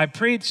Jesus. I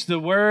preach the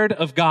word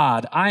of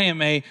God. I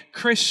am a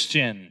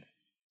Christian,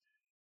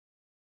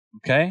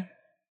 okay?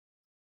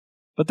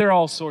 But there are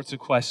all sorts of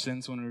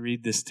questions when we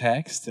read this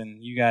text,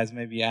 and you guys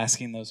may be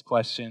asking those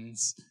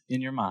questions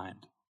in your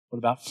mind. What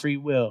about free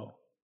will?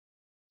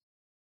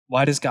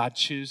 Why does God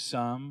choose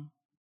some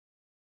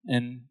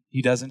and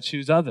he doesn't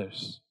choose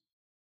others?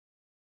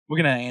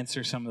 We're going to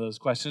answer some of those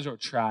questions, or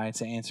try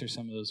to answer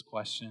some of those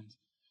questions.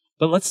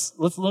 But let's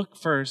look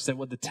first at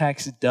what the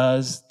text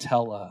does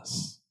tell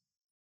us.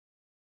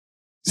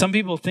 Some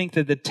people think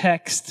that the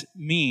text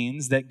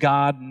means that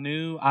God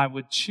knew I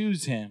would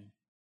choose him.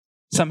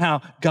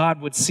 Somehow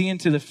God would see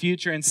into the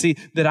future and see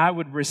that I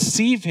would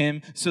receive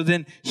him, so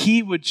then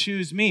he would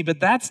choose me.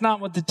 But that's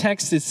not what the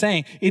text is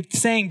saying. It's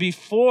saying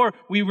before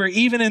we were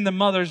even in the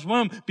mother's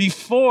womb,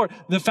 before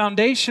the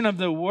foundation of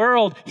the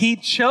world, he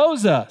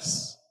chose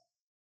us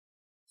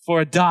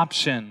for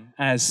adoption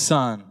as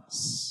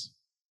sons.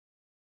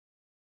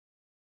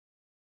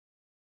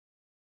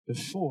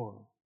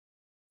 Before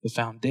the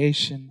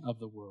foundation of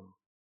the world.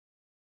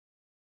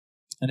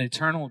 An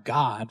eternal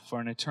God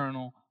for an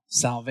eternal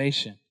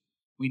salvation.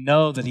 We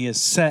know that he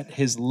has set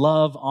his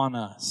love on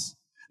us.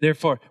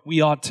 Therefore,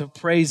 we ought to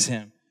praise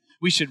him.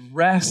 We should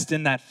rest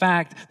in that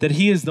fact that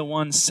he is the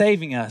one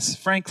saving us,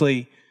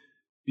 frankly,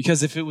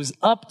 because if it was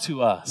up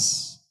to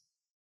us,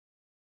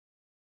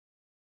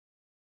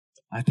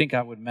 I think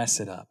I would mess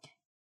it up.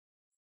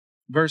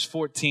 Verse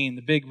 14,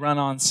 the big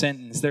run-on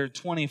sentence, there are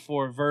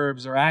 24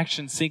 verbs or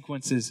action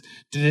sequences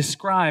to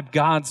describe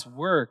God's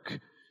work.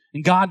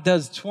 And God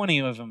does 20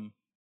 of them,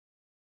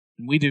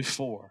 and we do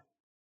 4.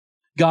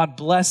 God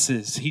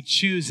blesses, he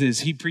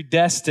chooses, he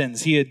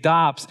predestines, he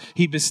adopts,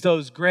 he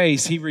bestows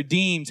grace, he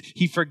redeems,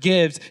 he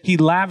forgives, he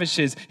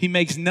lavishes, he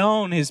makes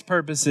known his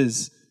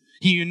purposes.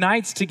 He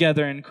unites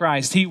together in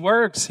Christ. He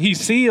works, he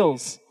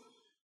seals.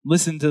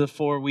 Listen to the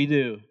 4 we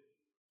do.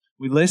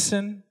 We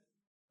listen,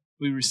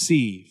 we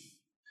receive,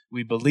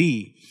 we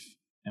believe,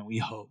 and we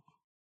hope.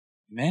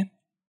 Amen?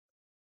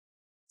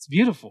 It's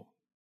beautiful.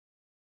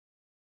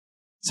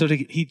 So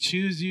did he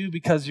choose you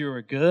because you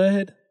were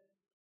good?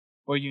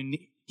 Or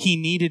he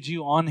needed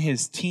you on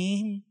his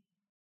team?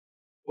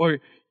 Or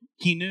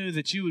he knew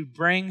that you would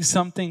bring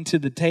something to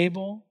the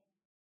table?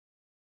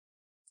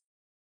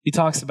 He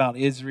talks about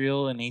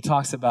Israel, and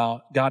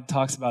God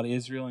talks about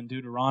Israel in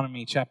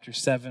Deuteronomy chapter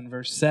 7,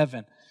 verse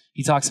 7.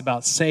 He talks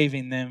about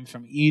saving them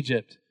from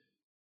Egypt,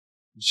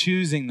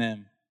 choosing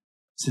them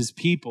as his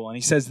people. And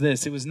he says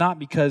this: it was not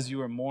because you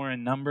were more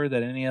in number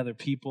than any other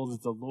people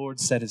that the Lord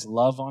set his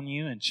love on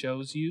you and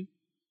chose you.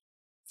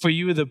 For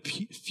you are the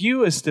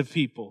fewest of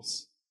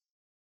peoples.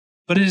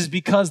 But it is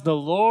because the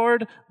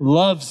Lord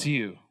loves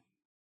you.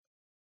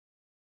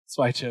 That's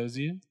why I chose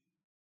you.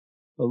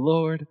 The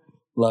Lord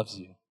loves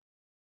you.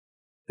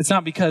 It's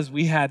not because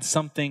we had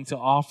something to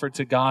offer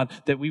to God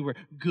that we were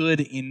good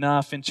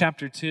enough. In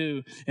chapter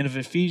 2 and of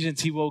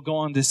Ephesians, he will go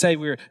on to say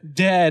we were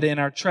dead in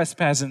our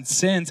trespasses and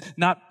sins,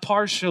 not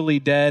partially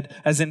dead,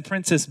 as in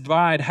Princess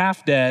Bride,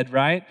 half dead,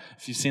 right?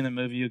 If you've seen the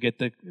movie, you'll get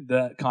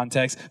the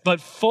context. But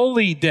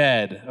fully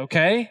dead,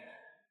 okay?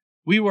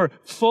 We were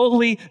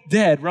fully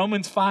dead.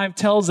 Romans 5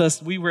 tells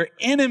us we were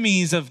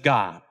enemies of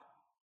God.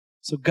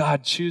 So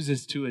God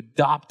chooses to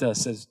adopt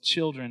us as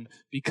children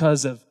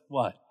because of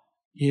what?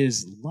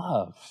 His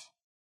love.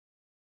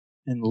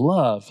 In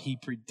love, he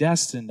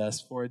predestined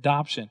us for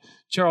adoption.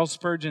 Charles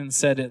Spurgeon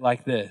said it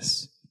like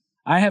this: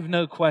 I have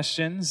no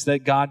questions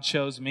that God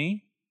chose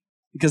me,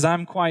 because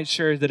I'm quite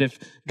sure that if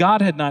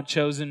God had not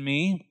chosen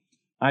me,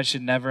 I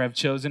should never have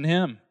chosen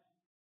him.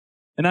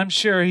 And I'm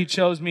sure he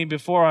chose me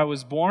before I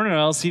was born, or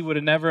else he would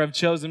have never have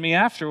chosen me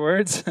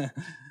afterwards.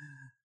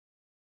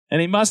 And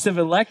he must have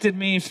elected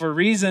me for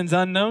reasons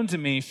unknown to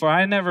me, for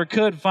I never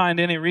could find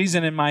any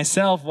reason in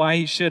myself why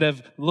he should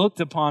have looked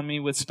upon me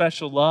with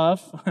special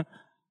love.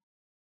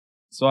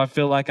 So I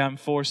feel like I'm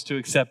forced to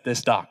accept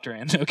this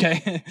doctrine,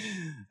 okay?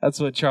 That's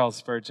what Charles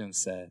Spurgeon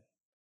said.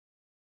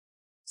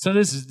 So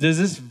does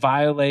this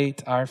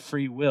violate our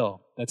free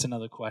will? That's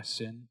another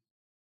question.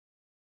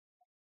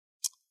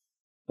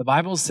 The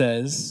Bible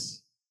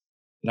says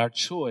that our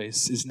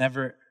choice is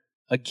never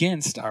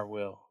against our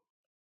will.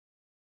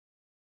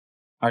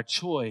 Our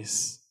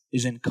choice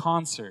is in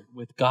concert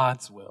with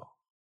God's will.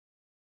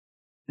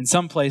 In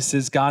some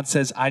places, God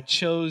says, I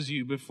chose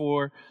you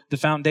before the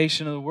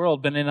foundation of the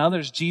world. But in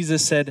others,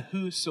 Jesus said,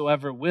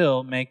 whosoever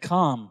will may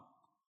come.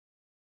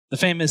 The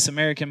famous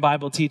American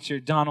Bible teacher,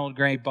 Donald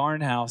Gray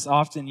Barnhouse,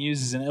 often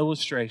uses an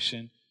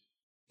illustration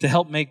to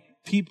help make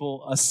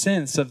people a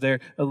sense of their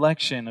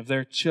election, of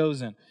their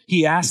chosen.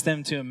 He asked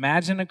them to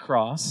imagine a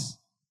cross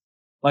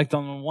like the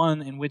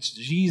one in which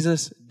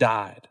Jesus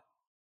died,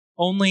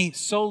 only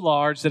so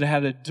large that it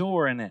had a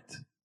door in it.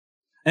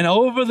 And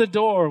over the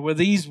door were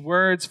these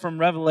words from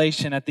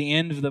Revelation at the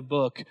end of the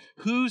book: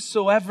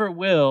 whosoever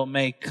will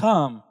may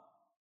come.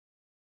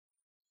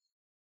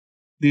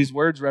 These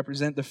words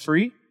represent the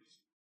free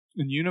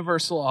and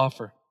universal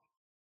offer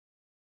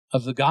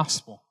of the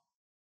gospel.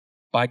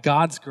 By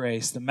God's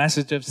grace, the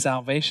message of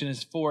salvation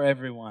is for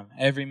everyone.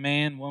 Every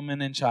man,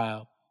 woman, and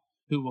child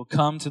who will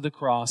come to the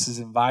cross is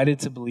invited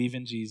to believe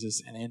in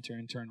Jesus and enter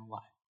eternal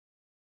life.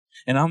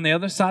 And on the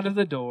other side of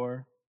the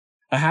door,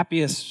 a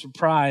happiest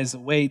surprise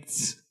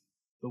awaits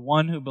the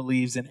one who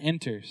believes and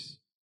enters.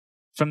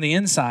 From the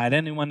inside,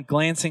 anyone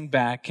glancing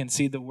back can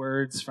see the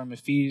words from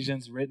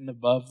Ephesians written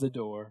above the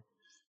door: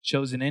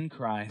 chosen in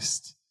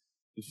Christ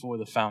before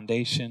the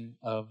foundation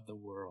of the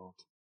world.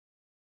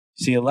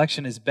 See,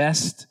 election is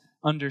best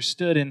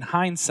understood in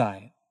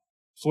hindsight,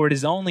 for it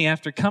is only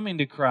after coming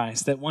to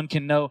Christ that one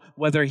can know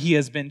whether he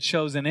has been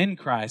chosen in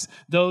Christ.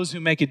 Those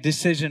who make a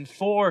decision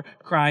for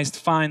Christ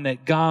find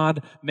that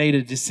God made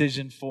a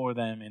decision for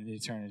them in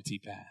eternity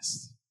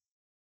past.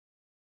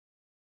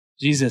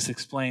 Jesus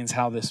explains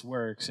how this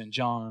works in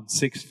John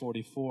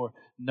 6:44.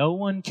 No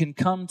one can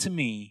come to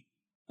me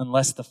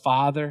unless the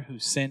Father who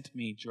sent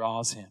me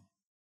draws him,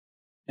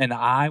 and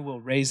I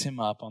will raise him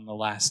up on the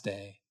last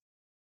day.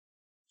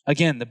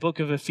 Again, the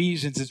book of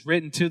Ephesians is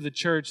written to the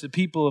church, the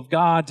people of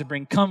God, to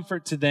bring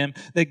comfort to them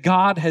that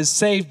God has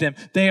saved them.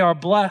 They are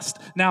blessed.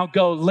 Now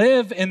go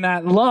live in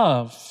that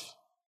love.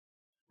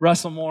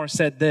 Russell Moore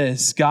said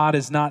this: God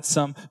is not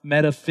some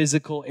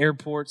metaphysical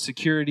airport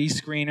security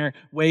screener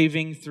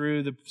waving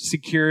through the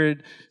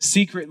secured,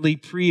 secretly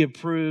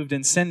pre-approved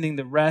and sending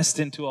the rest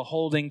into a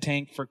holding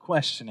tank for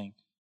questioning.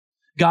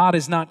 God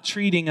is not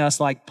treating us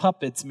like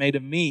puppets made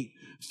of meat,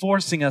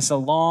 forcing us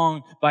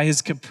along by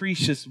his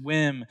capricious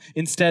whim.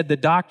 Instead, the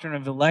doctrine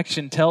of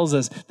election tells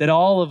us that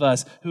all of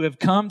us who have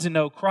come to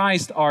know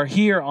Christ are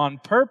here on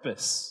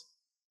purpose.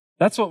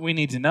 That's what we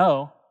need to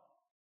know.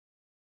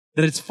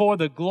 That it's for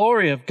the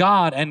glory of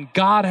God, and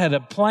God had a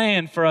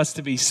plan for us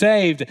to be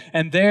saved.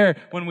 And there,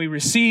 when we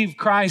receive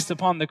Christ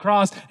upon the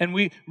cross and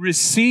we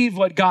receive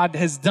what God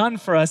has done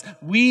for us,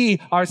 we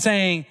are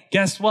saying,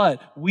 guess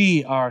what?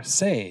 We are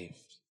saved.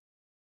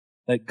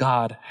 That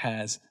God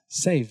has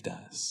saved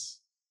us.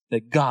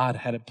 That God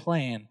had a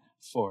plan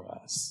for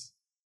us.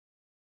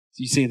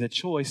 So you see, the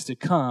choice to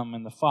come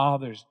and the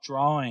Father's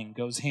drawing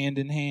goes hand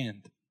in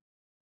hand.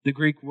 The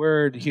Greek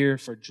word here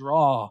for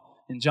draw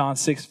in John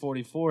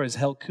 6:44 is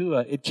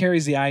helkua. It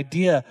carries the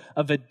idea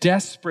of a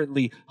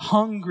desperately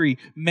hungry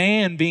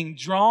man being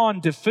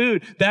drawn to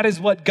food. That is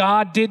what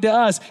God did to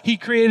us. He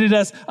created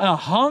us a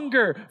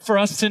hunger for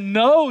us to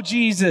know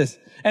Jesus,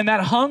 and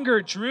that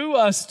hunger drew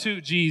us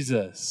to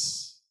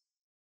Jesus.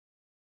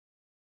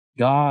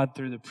 God,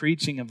 through the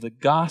preaching of the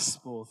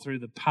gospel, through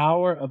the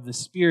power of the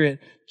Spirit,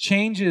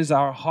 changes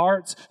our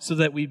hearts so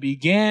that we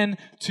begin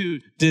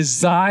to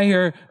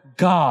desire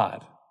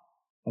God.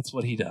 That's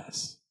what he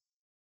does.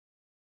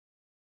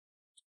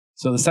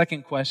 So the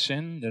second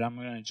question that I'm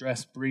going to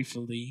address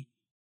briefly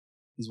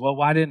is, well,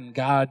 why didn't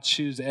God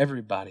choose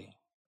everybody?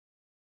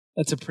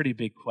 That's a pretty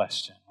big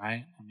question,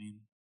 right? I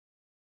mean,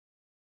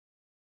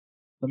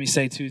 let me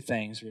say two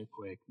things real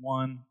quick.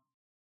 One,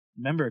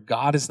 remember,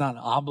 God is not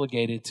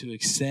obligated to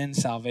extend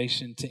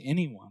salvation to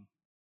anyone.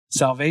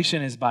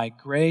 Salvation is by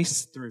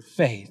grace through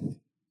faith.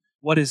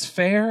 What is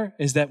fair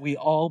is that we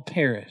all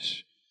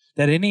perish.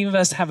 that any of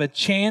us have a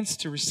chance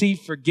to receive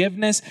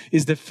forgiveness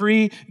is the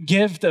free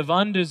gift of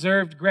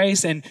undeserved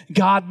grace, and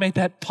God made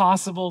that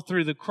possible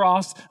through the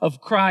cross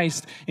of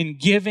Christ in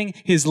giving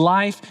his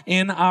life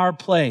in our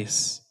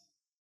place.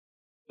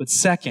 But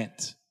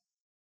second,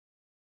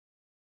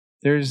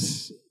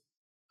 there's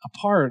a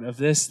part of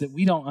this that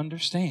we don't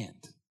understand,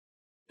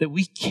 that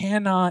we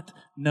cannot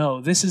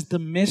know. This is the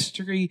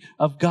mystery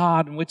of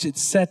God in which it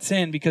sets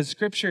in, because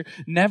Scripture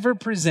never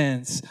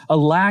presents a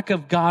lack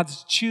of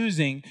God's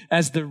choosing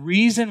as the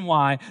reason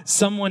why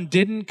someone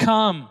didn't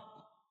come.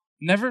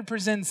 Never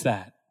presents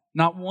that,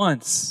 not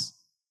once.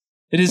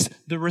 It is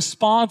the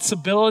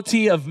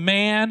responsibility of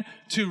man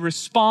to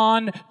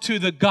respond to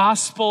the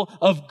gospel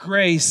of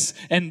grace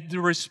and to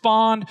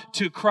respond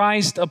to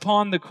Christ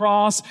upon the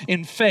cross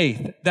in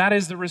faith. That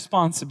is the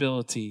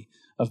responsibility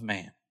of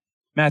man.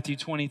 Matthew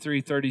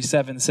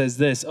 23:37 says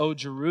this, "O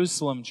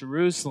Jerusalem,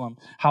 Jerusalem,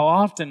 how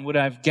often would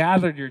I have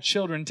gathered your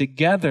children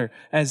together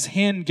as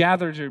hen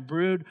gathers her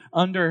brood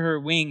under her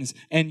wings,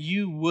 and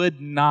you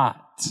would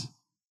not."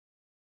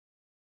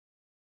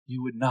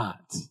 You would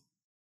not.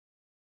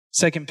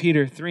 2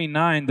 Peter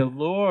 3:9, "The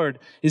Lord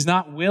is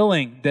not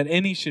willing that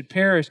any should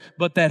perish,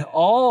 but that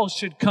all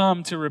should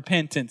come to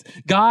repentance."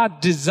 God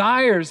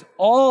desires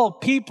all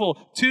people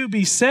to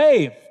be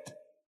saved.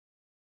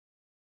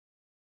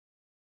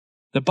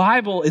 The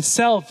Bible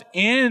itself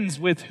ends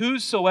with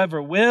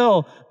 "whosoever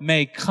will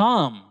may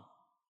come."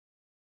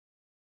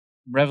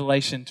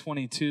 Revelation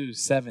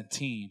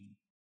 22:17.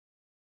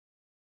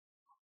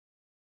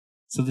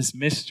 So this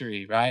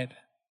mystery, right?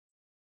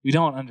 We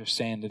don't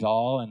understand it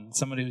all. And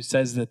somebody who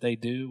says that they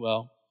do,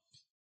 well,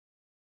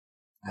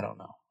 I don't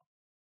know.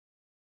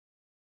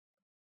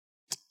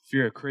 If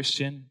you're a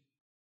Christian,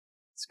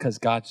 it's because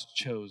God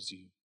chose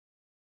you.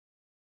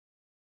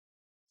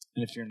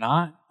 And if you're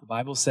not, the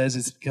Bible says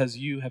it's because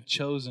you have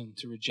chosen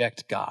to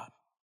reject God.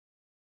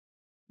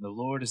 The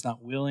Lord is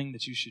not willing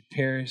that you should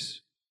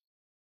perish,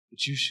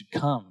 but you should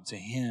come to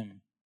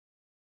him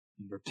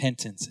in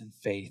repentance and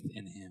faith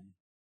in him.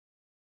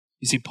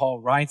 You see, Paul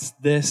writes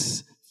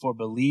this for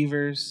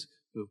believers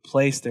who have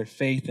placed their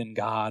faith in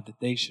God, that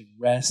they should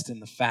rest in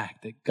the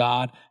fact that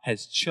God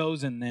has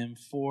chosen them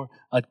for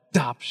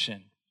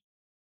adoption.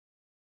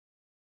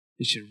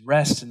 They should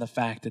rest in the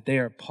fact that they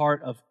are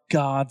part of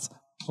God's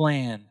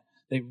plan.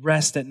 They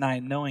rest at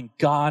night knowing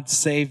God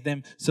saved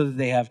them so that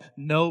they have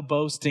no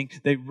boasting.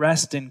 They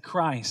rest in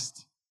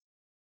Christ.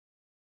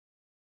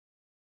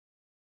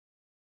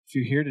 If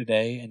you're here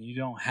today and you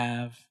don't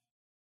have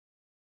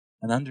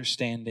an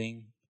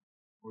understanding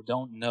or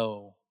don't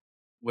know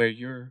where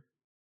your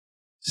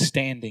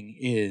standing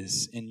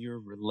is in your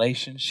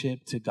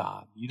relationship to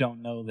God, you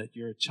don't know that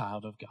you're a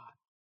child of God,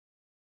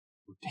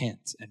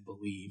 repent and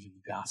believe in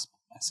the gospel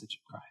message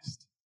of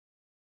Christ.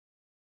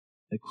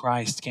 That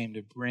Christ came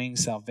to bring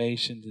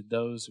salvation to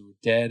those who were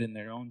dead in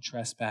their own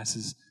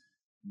trespasses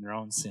and their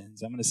own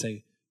sins. I'm going to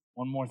say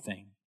one more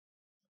thing.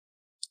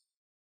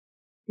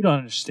 We don't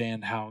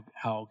understand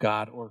how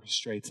God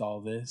orchestrates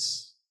all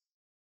this.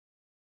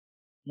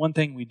 One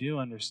thing we do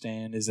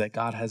understand is that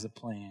God has a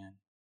plan.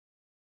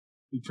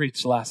 We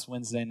preached last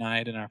Wednesday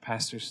night in our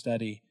pastor's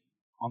study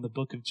on the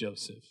book of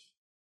Joseph.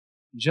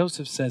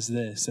 Joseph says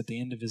this at the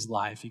end of his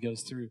life. He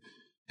goes through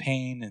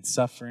pain and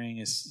suffering.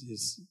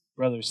 His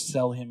brothers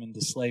sell him into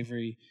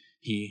slavery.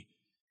 He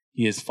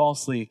is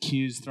falsely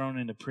accused, thrown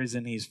into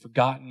prison. He's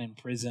forgotten in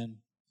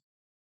prison.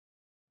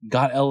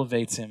 God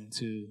elevates him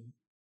to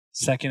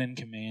second in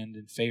command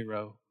in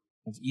Pharaoh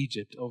of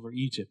Egypt, over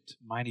Egypt,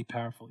 mighty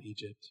powerful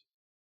Egypt.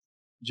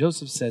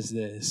 Joseph says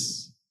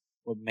this,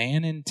 "What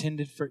man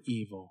intended for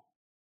evil,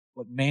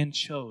 what man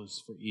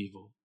chose for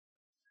evil,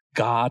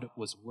 God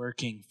was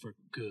working for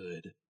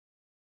good."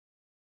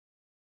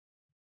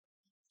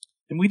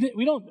 And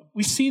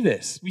we see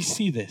this. We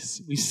see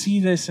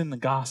this in the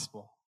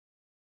gospel.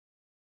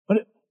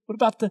 What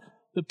about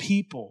the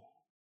people?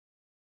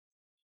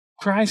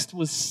 Christ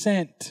was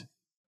sent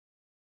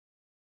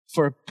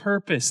for a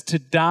purpose, to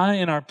die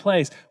in our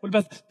place. What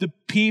about the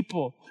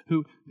people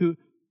who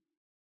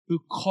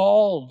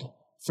called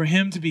for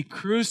him to be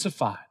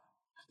crucified?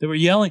 They were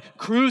yelling,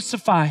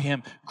 "Crucify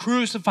him,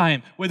 crucify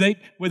him." Were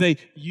they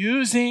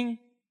using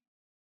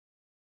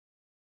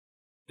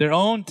their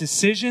own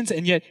decisions?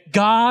 And yet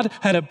God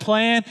had a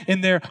plan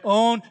in their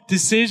own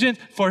decisions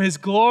for his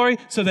glory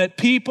so that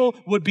people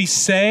would be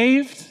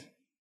saved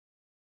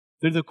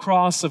through the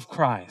cross of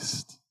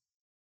Christ.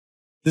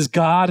 Does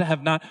God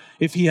have not,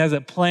 if he has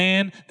a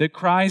plan that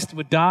Christ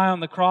would die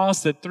on the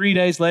cross, that 3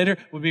 days later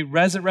would be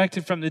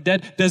resurrected from the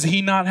dead, does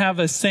he not have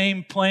the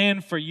same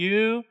plan for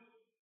you?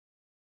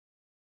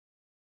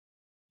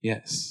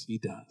 Yes, he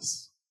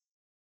does.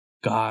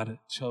 God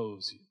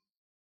chose you.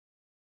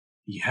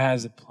 He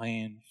has a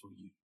plan for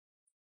you.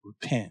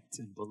 Repent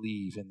and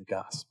believe in the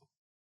gospel.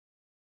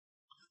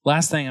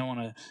 Last thing I want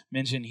to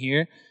mention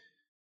here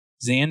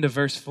is the end of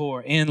verse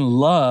 4. In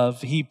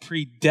love, he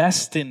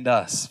predestined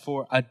us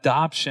for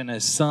adoption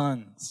as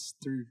sons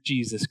through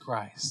Jesus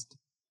Christ,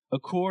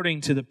 according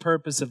to the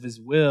purpose of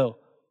his will,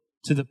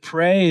 to the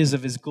praise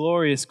of his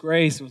glorious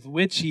grace with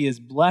which he has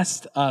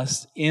blessed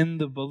us in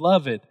the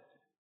beloved.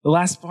 The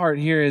last part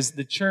here is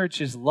the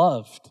church is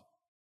loved.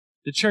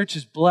 The church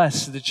is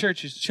blessed. The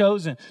church is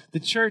chosen. The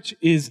church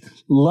is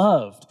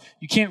loved.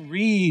 You can't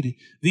read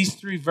these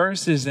 3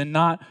 verses and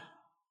not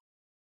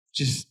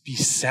just be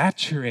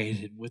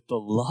saturated with the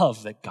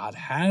love that God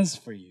has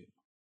for you.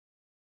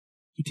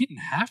 He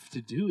didn't have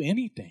to do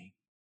anything,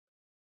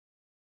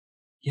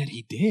 yet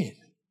he did.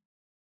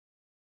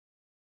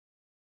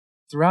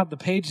 Throughout the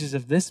pages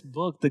of this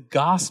book, the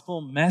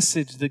gospel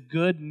message, the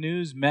good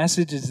news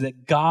message is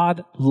that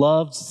God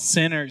loves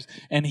sinners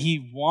and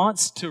he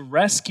wants to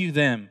rescue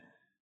them.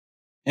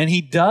 And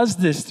he does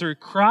this through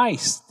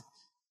Christ,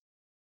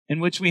 in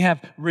which we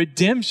have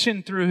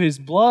redemption through his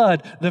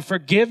blood, the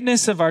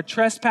forgiveness of our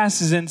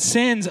trespasses and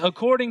sins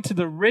according to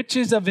the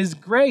riches of his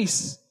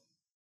grace.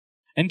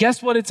 And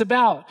guess what it's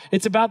about?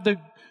 It's about the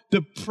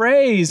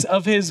praise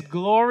of his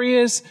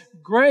glorious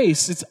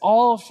grace. It's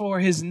all for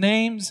his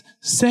name's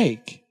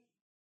sake.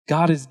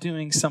 God is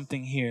doing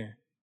something here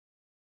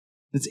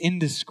that's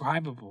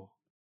indescribable.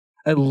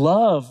 A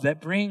love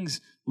that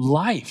brings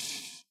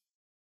life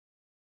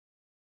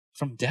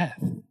from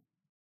death.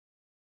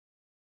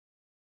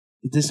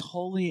 That this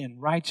holy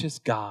and righteous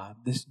God,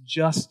 this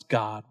just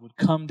God, would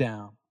come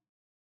down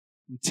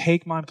and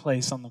take my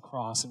place on the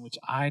cross in which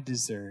I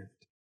deserved.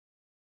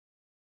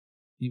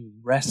 He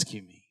would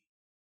rescue me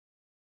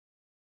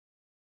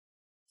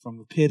from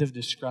the pit of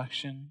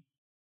destruction,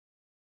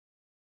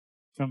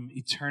 from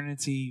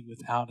eternity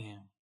without him.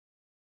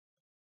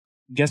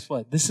 And guess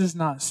what? This is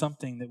not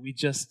something that we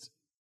just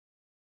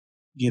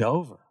get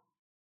over.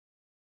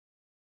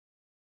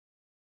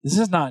 This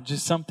is not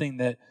just something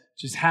that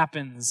just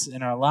happens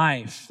in our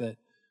life, that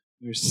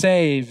we're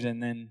saved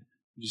and then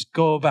we just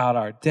go about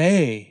our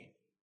day.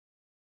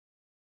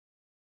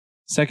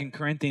 2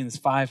 Corinthians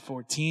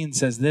 5:14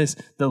 says this,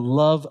 the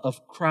love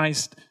of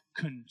Christ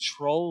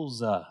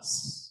controls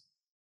us.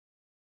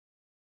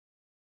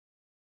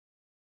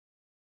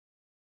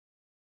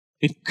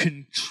 It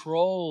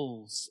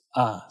controls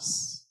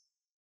us.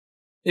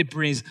 It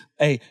brings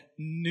a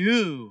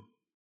new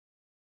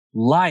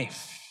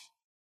life,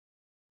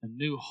 a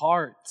new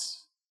heart,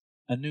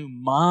 a new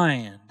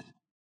mind,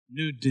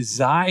 new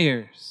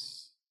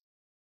desires.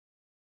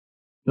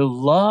 The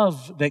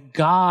love that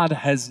God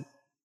has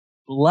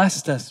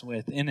blessed us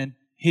with in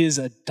his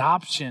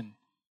adoption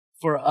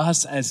for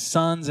us as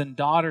sons and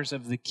daughters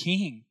of the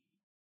King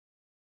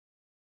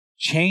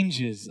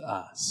changes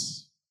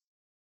us.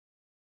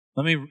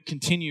 Let me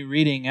continue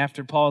reading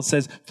after Paul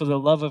says, for the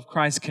love of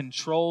Christ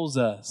controls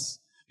us,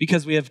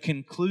 because we have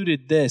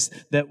concluded this,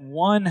 that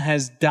one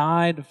has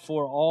died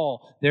for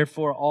all,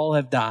 therefore all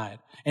have died.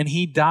 And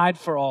he died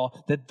for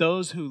all, that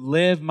those who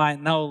live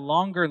might no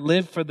longer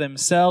live for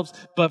themselves,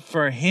 but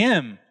for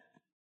him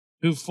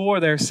who for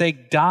their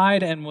sake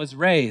died and was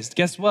raised.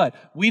 Guess what?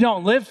 We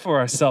don't live for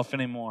ourselves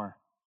anymore.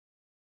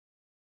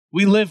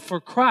 We live for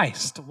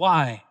Christ.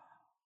 Why?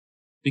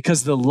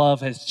 Because the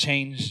love has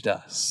changed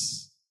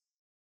us.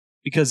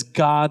 Because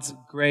God's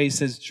grace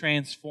has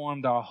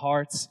transformed our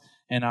hearts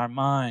and our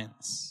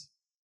minds.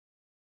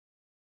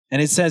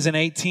 And it says in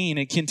 18,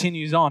 it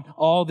continues on,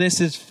 all this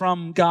is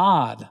from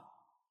God,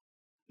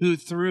 who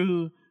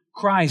through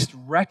Christ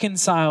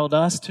reconciled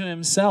us to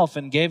himself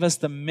and gave us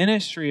the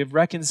ministry of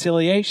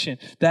reconciliation.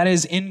 That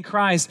is, in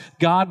Christ,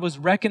 God was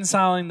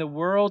reconciling the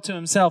world to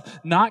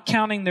himself, not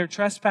counting their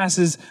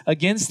trespasses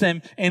against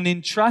them, and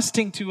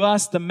entrusting to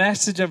us the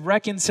message of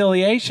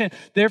reconciliation.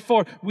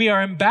 Therefore, we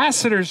are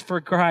ambassadors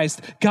for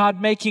Christ,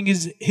 God making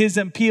his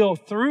appeal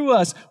through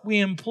us. We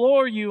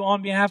implore you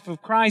on behalf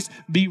of Christ,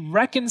 be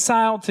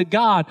reconciled to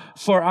God.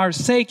 For our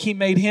sake, he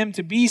made him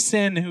to be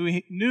sin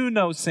who knew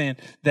no sin,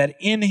 that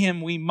in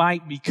him we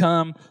might become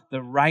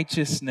the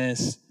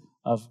righteousness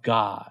of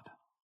God.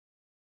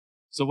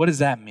 So what does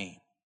that mean?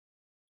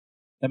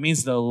 That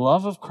means the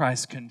love of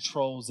Christ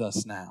controls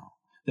us now.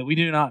 That we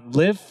do not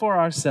live for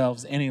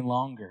ourselves any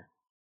longer.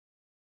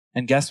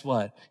 And guess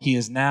what? He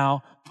has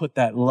now put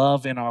that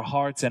love in our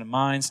hearts and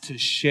minds to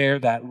share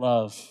that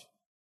love.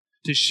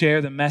 To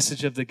share the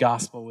message of the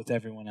gospel with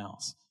everyone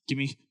else. Give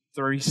me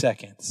 3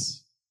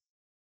 seconds.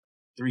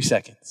 3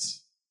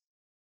 seconds.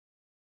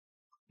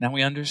 Now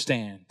we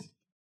understand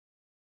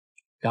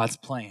God's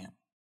plan.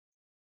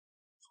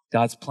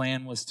 God's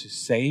plan was to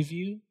save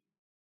you,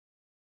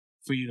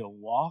 for you to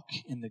walk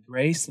in the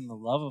grace and the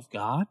love of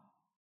God,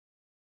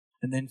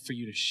 and then for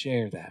you to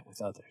share that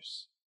with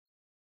others.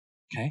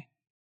 Okay?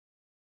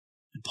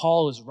 And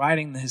Paul is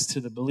writing this to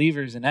the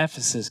believers in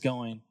Ephesus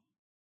going,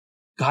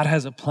 God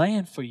has a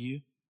plan for you.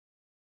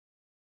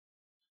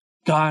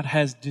 God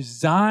has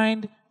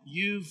designed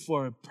you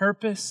for a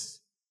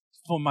purpose,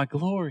 for my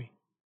glory.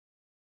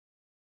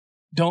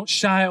 Don't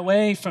shy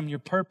away from your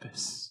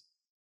purpose.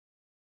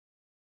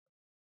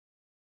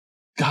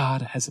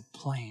 God has a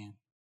plan.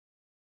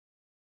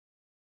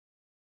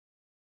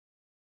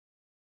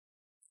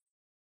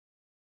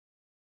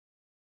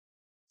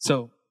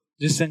 So,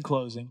 just in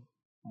closing,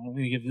 I'm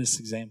going to give this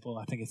example.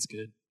 I think it's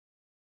good.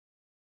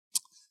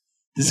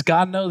 Does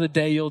God know the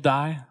day you'll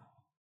die?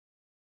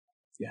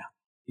 Yeah,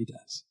 he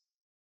does.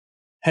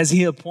 Has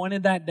he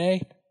appointed that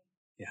day?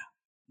 Yeah,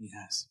 he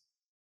has.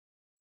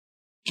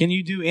 Can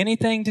you do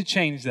anything to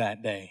change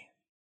that day?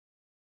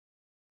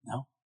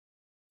 No.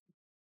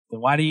 Then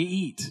why do you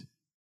eat?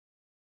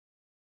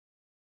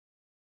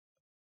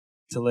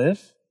 To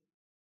live?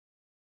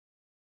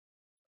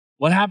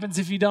 What happens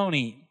if you don't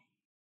eat?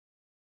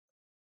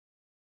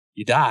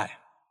 You die.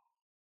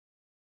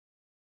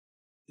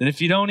 Then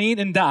if you don't eat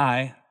and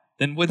die,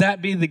 then would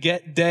that be the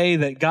day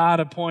that God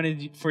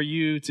appointed for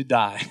you to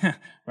die?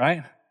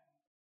 Right?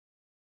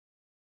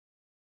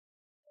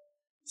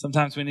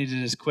 Sometimes we need to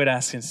just quit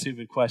asking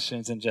stupid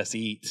questions and just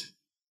eat.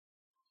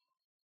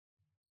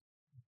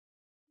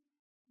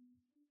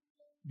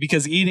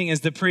 Because eating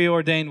is the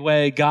preordained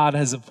way God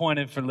has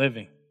appointed for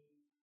living.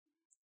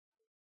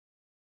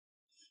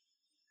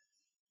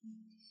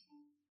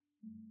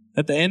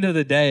 At the end of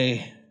the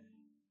day,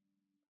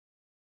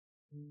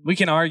 we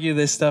can argue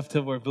this stuff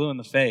till we're blue in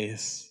the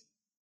face.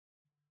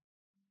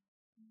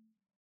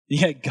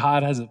 Yet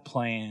God has a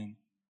plan.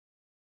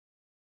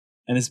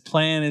 And his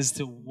plan is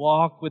to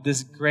walk with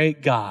this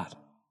great God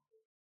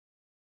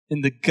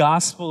in the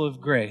gospel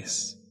of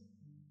grace,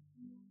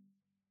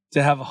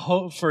 to have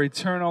hope for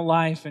eternal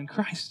life in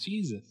Christ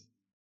Jesus,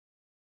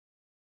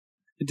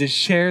 and to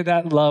share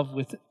that love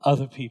with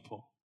other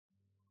people.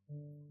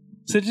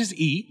 So just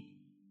eat.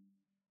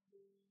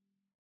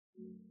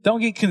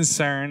 Don't get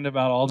concerned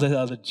about all the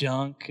other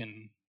junk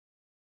and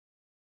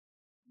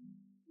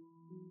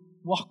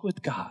walk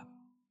with God.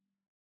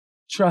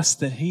 Trust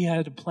that he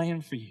had a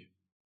plan for you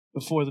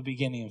before the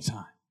beginning of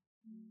time.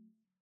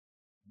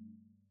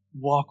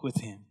 Walk with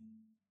him.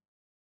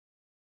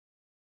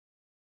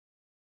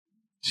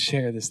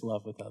 Share this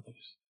love with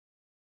others.